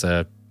 Like it's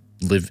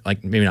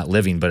maybe not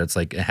living, but it's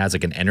like it has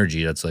like an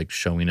energy that's like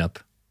showing up.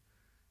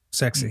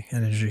 Sexy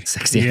energy.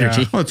 Sexy Yeah.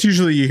 energy. Well, it's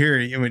usually you hear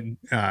it when,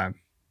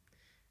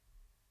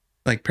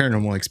 like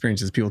paranormal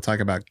experiences, people talk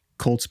about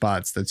cold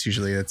spots. That's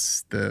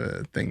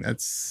the thing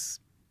that's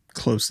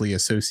closely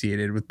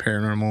associated with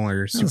paranormal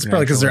or supernatural. It's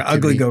probably because they're ugly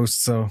activity.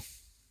 ghosts, so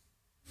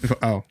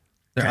Oh,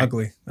 they're okay.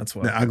 ugly. That's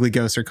why. The ugly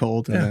ghosts are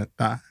cold, Yeah.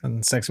 and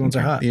And sexy ones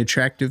are hot. the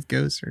attractive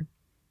ghosts are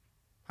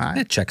hot.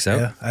 It checks out.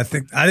 Yeah, I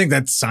think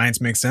that science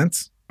makes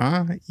sense.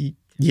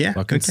 Yeah,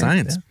 Fucking okay.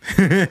 science.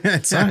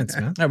 It's science,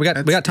 man. All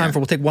right, we got time for.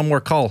 We'll take one more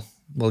call.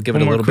 We'll give it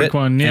One a more little quick bit.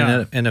 one,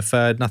 yeah. And if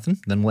nothing,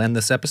 then we'll end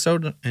this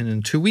episode. And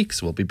in 2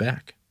 weeks, we'll be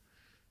back.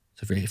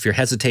 So if you're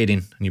hesitating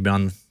and you've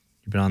been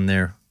on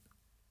there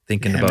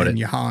thinking about it,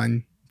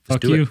 Johan. just Fuck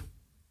do you. it.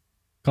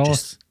 Call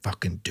Just us.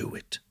 fucking do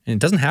it. And it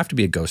doesn't have to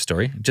be a ghost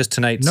story. Just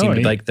tonight No, seemed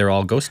it- like they're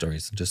all ghost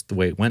stories. Just the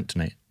way it went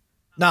tonight.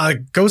 Nah,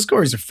 like, ghost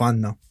stories are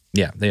fun though.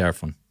 Yeah, they are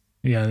fun.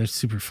 Yeah, they're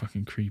super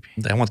fucking creepy.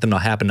 I want them to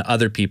happen to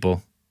other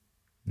people,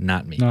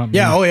 not me. Not me.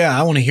 Yeah. Oh yeah.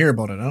 I want to hear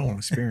about it. I don't want to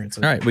experience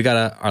it. All right, we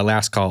got our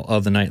last call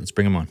of the night. Let's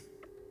bring him on.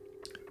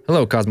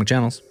 Hello, Cosmic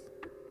Channels.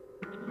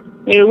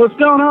 Hey, what's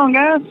going on,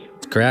 guys?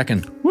 It's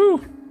cracking.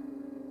 Woo.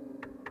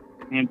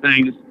 And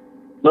things.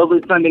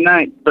 Lovely Sunday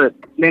night. But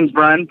name's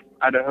Brian,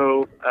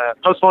 Idaho,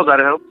 Post Falls,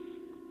 Idaho.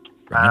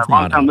 Brian from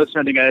Long Idaho. time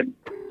listener. I think I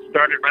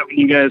started right when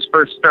you guys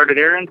first started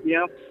airing.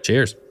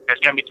 Cheers. You guys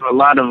got me through a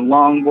lot of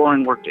long,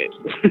 boring work days.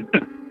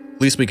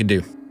 Least we could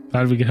do.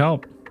 Glad we could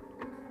help.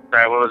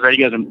 Sorry, what was that?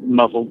 You guys are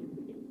muffled.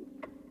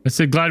 I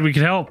said glad we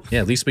could help.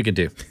 Yeah, least we could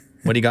do.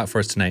 What do you got for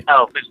us tonight?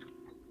 Oh,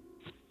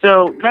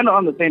 so kind of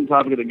on the same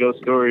topic of the ghost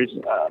stories.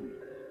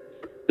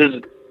 This is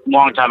a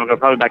long time ago,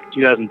 probably back in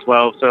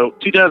 2012. So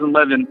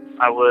 2011,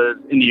 I was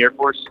in the Air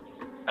Force,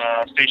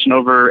 stationed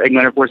over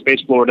Eglin Air Force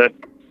Base, Florida.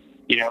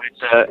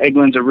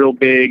 Eglin's a real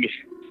big,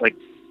 like,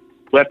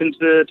 weapons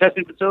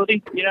testing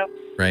facility,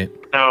 Right.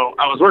 So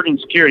I was working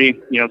security,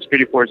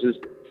 security forces,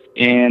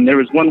 and there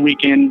was one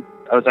weekend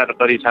I was at a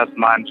buddy's house of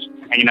mine, just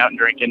hanging out and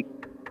drinking.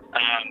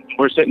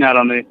 We're sitting out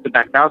on the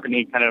back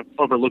balcony, kind of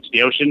overlooks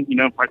the ocean,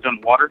 right on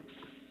the water.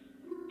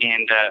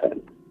 And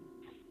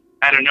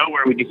out of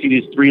nowhere, we could see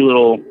these three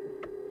little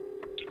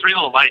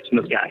lights in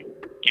the sky.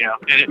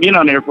 And being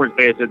on Air Force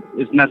Base,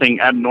 it's nothing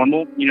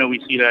abnormal.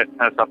 We see that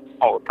kind of stuff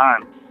all the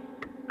time.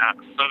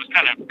 So it was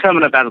kind of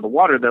coming up out of the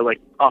water, though, like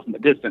off in the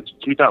distance,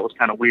 which we thought was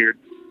kind of weird,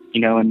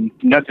 and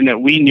nothing that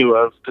we knew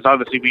of, because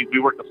obviously we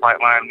work the flight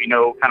line. We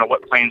know kind of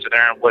what planes are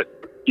there and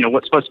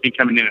what's supposed to be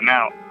coming in and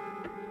out.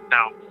 So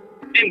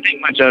didn't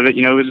think much of it.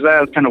 That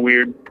was kind of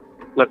weird.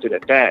 Left it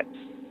at that.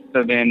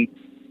 So then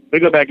we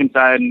go back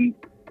inside, and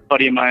a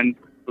buddy of mine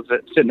was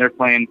sitting there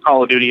playing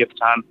Call of Duty at the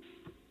time,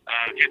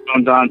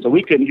 headphones on, so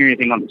we couldn't hear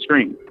anything on the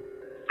screen.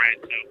 Right.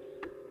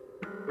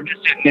 So we're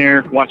just sitting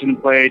there watching him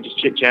play, just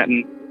chit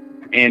chatting.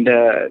 And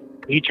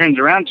he turns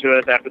around to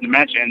us after the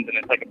match ends, and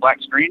it's like a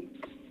black screen,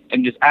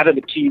 and just out of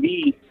the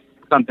TV,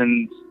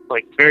 something's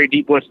like very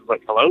deep voice is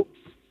like, hello?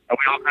 And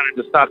we all kind of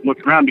just stopped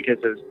looking around because,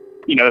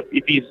 you know,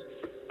 if he's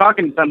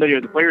talking to somebody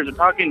or the players are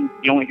talking,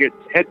 you only hear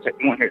the headset,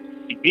 you won't hear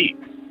the TV.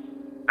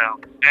 So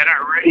that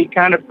already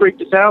kind of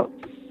freaked us out.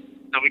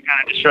 So we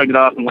kind of just shrugged it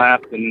off and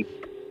laughed. And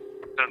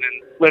so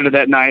then later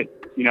that night,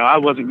 you know, I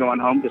wasn't going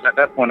home because at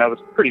that point I was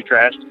pretty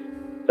trashed.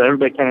 So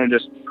everybody kind of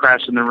just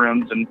crashed in their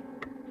rooms, and,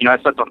 you know,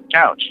 I slept on the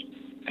couch.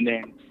 And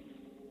then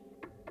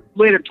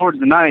later towards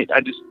the night,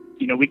 I just,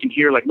 you know, we can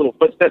hear like little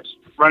footsteps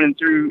running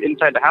through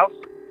inside the house.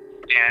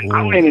 And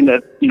I went in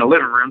the, you know,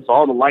 living room, so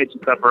all the lights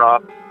and stuff are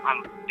off.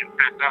 I'm just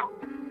passed out.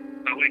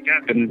 So I wake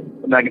up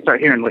and I can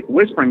start hearing like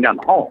whispering down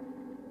the hall.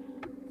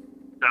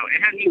 So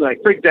it had me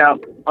like freaked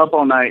out up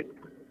all night.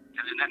 And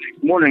then that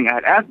next morning I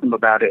had asked him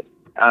about it.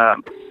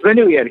 So I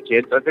knew he had a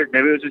kid, so I figured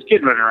maybe it was his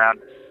kid running around.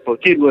 Well,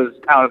 the kid was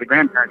out with the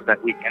grandparents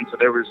that weekend, so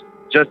there was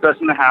just us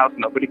in the house.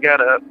 Nobody got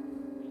up.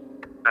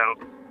 So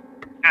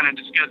kind of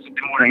discussed it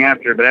the morning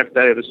after, but after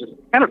that it was just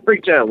kind of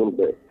freaked out a little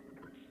bit.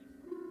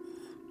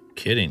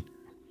 Kidding.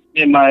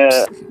 And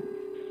my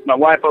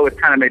wife always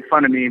kind of made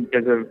fun of me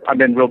because I've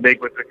been real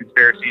big with the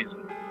conspiracies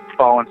and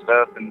fall and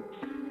stuff, and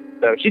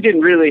so she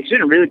didn't really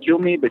kill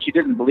me, but she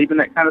didn't believe in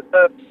that kind of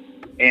stuff.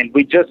 And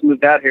we just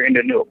moved out here into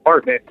a new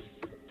apartment,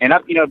 and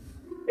you know,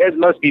 as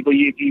most people,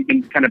 you've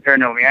been kind of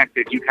paranormally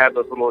active. You've had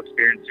those little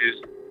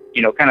experiences,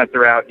 you know, kind of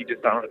throughout. You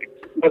just don't really,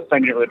 most of the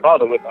time you don't really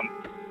bother with them.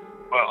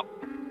 Well,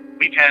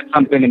 we've had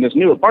something in this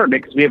new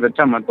apartment because we have a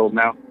 10-month-old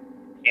now,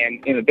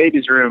 and in the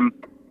baby's room,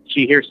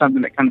 she hears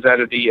something that comes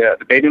out of the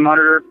baby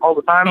monitor all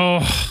the time.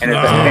 And it's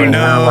that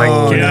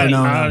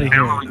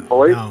same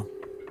voice.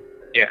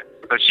 Yeah.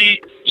 So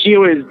she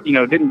always, you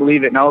know, didn't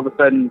believe it, and all of a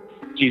sudden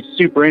she's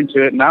super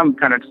into it, and I'm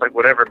kind of just like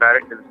whatever about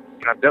it because,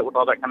 you know, I've dealt with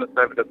all that kind of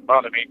stuff. It doesn't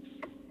bother me.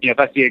 You know, if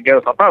I see a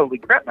ghost, I'll probably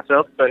crap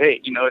myself. But hey,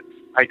 you know,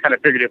 I kind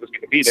of figured it was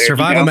going to be there.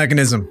 Survival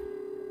mechanism.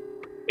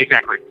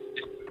 Exactly.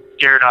 Just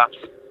scared off.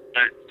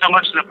 But so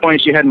much to the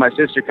point she had my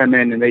sister come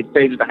in and they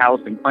staged the house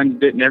and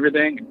cleansed it and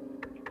everything. And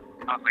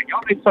I was like, y'all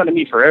made fun of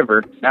me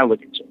forever. Now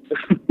look at you.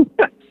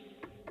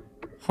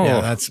 Yeah,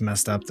 that's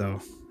messed up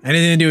though.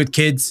 Anything to do with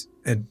kids?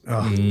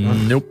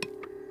 Nope.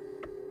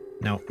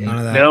 No, none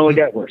of that. No, it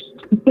got worse.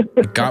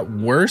 It got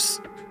worse?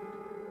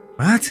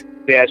 What?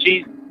 Yeah,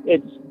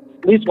 it's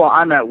at least while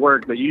I'm at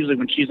work, but usually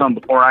when she's on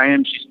before I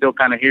am, she still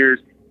kind of hears,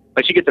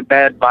 like she gets a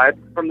bad vibe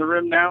from the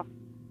room now.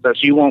 So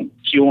she won't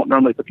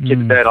normally put the kid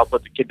to bed. I'll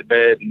put the kid to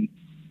bed, and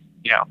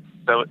you know.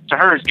 So to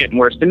her, it's getting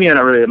worse. To me,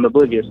 I'm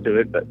oblivious to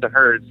it, but to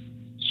her,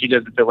 she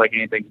doesn't feel like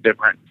anything's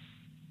different.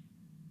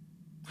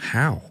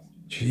 How?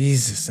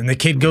 Jesus. And the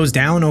kid goes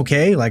down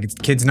okay? Like,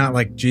 the kid's not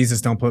like,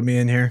 Jesus, don't put me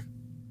in here,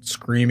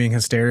 screaming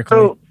hysterically?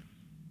 So,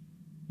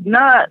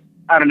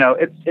 I don't know.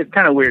 It's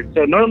kind of weird.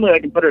 So normally I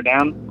can put her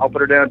down. I'll put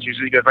her down. She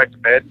usually goes right to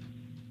bed.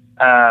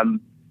 And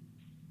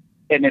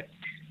it's,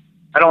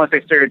 I don't want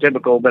to say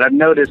stereotypical, but I've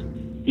noticed,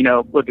 you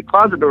know, with the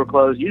closet door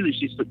closed, usually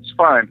she sleeps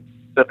fine.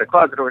 So if the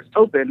closet door is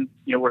open,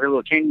 you know, where her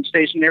little changing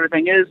station and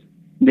everything is,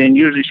 then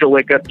usually she'll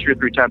wake up 2 or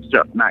 3 times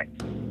throughout the night.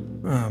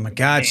 Oh my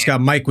God, she's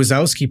got Mike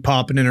Wazowski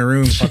popping in her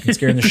room, fucking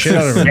scaring the shit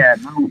out of her. Yeah,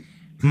 no,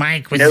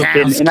 Mike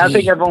Wazowski. And I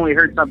think I've only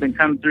heard something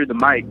come through the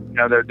mic, you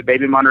know, the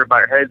baby monitor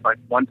by her head like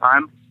one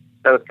time.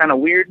 That was kind of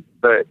weird,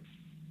 but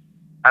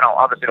I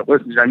obviously don't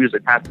listen to it. I'm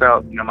usually passed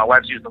out. You know, my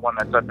wife's usually the one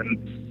that's up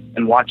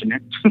and watching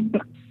it.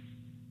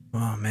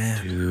 Oh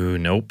man.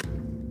 Dude, nope.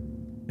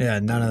 Yeah,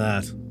 none of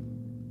that.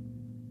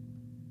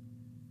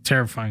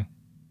 Terrifying.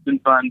 It's been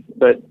fun,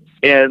 but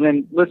yeah. And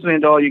then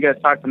listening to all you guys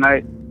talk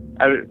tonight,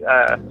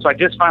 so I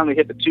just finally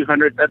hit the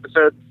 200th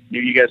episode.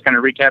 You guys kind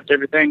of recapped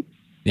everything,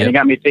 and it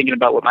got me thinking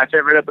about what my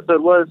favorite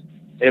episode was.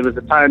 It was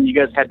the time you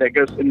guys had that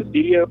ghost in the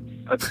studio.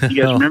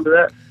 You guys remember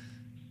that?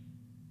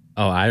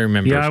 Oh, I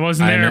remember. Yeah, I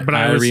wasn't there, but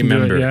I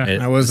remember. Yeah.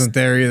 I wasn't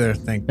there either.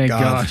 Thank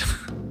God.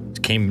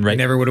 It came right. I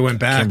never would have went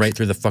back. Came right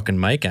through the fucking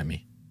mic at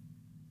me.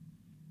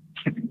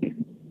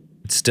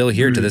 It's still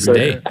here to this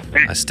day.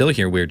 I still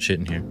hear weird shit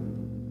in here.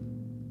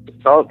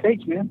 That's all it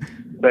takes, man.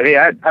 But hey,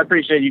 I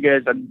appreciate you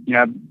guys.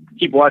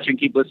 Keep watching,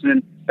 keep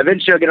listening.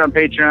 Eventually, I'll get on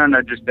Patreon.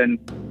 I've just been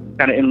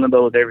kind of in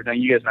limbo with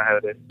everything. You guys know how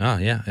it is. Oh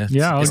yeah,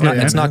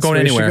 It's not going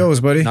anywhere.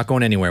 Goes, buddy. Not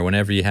going anywhere.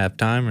 Whenever you have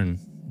time, and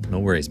no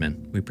worries,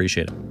 man. We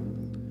appreciate it.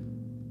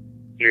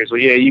 Cheers.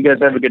 Well, yeah, you guys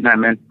have a good night,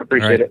 man.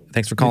 Appreciate it.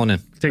 Thanks for calling in.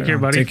 Take care,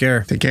 buddy. Take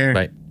care. Take care.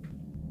 Bye.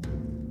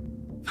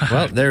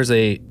 Well, there's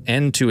a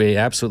end to a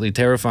absolutely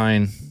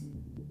terrifying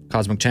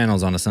Cosmic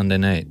Channels on a Sunday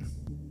night.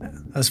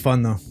 That's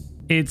fun though.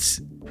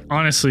 It's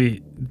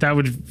honestly, that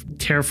would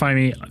terrify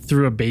me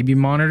through a baby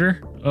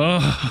monitor.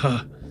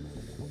 Ugh.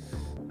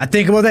 I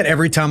think about that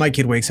every time my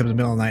kid wakes up in the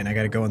middle of the night and I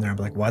gotta go in there. I'm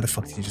like, why the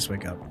fuck did he just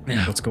wake up?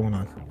 Yeah. What's going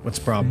on? What's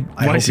the problem?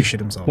 I Why hope is he he- shit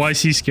himself. Why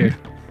is he scared?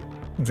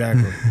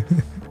 Exactly.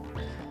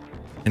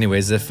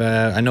 Anyways, if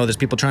I know there's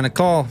people trying to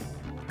call,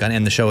 gotta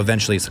end the show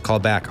eventually, so call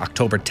back.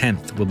 October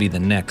 10th will be the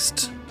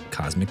next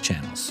Cosmic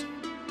Channels.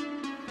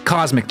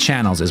 Cosmic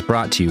Channels is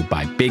brought to you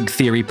by Big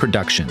Theory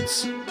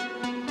Productions.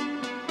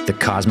 The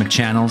Cosmic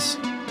Channels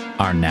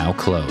are now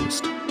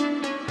closed.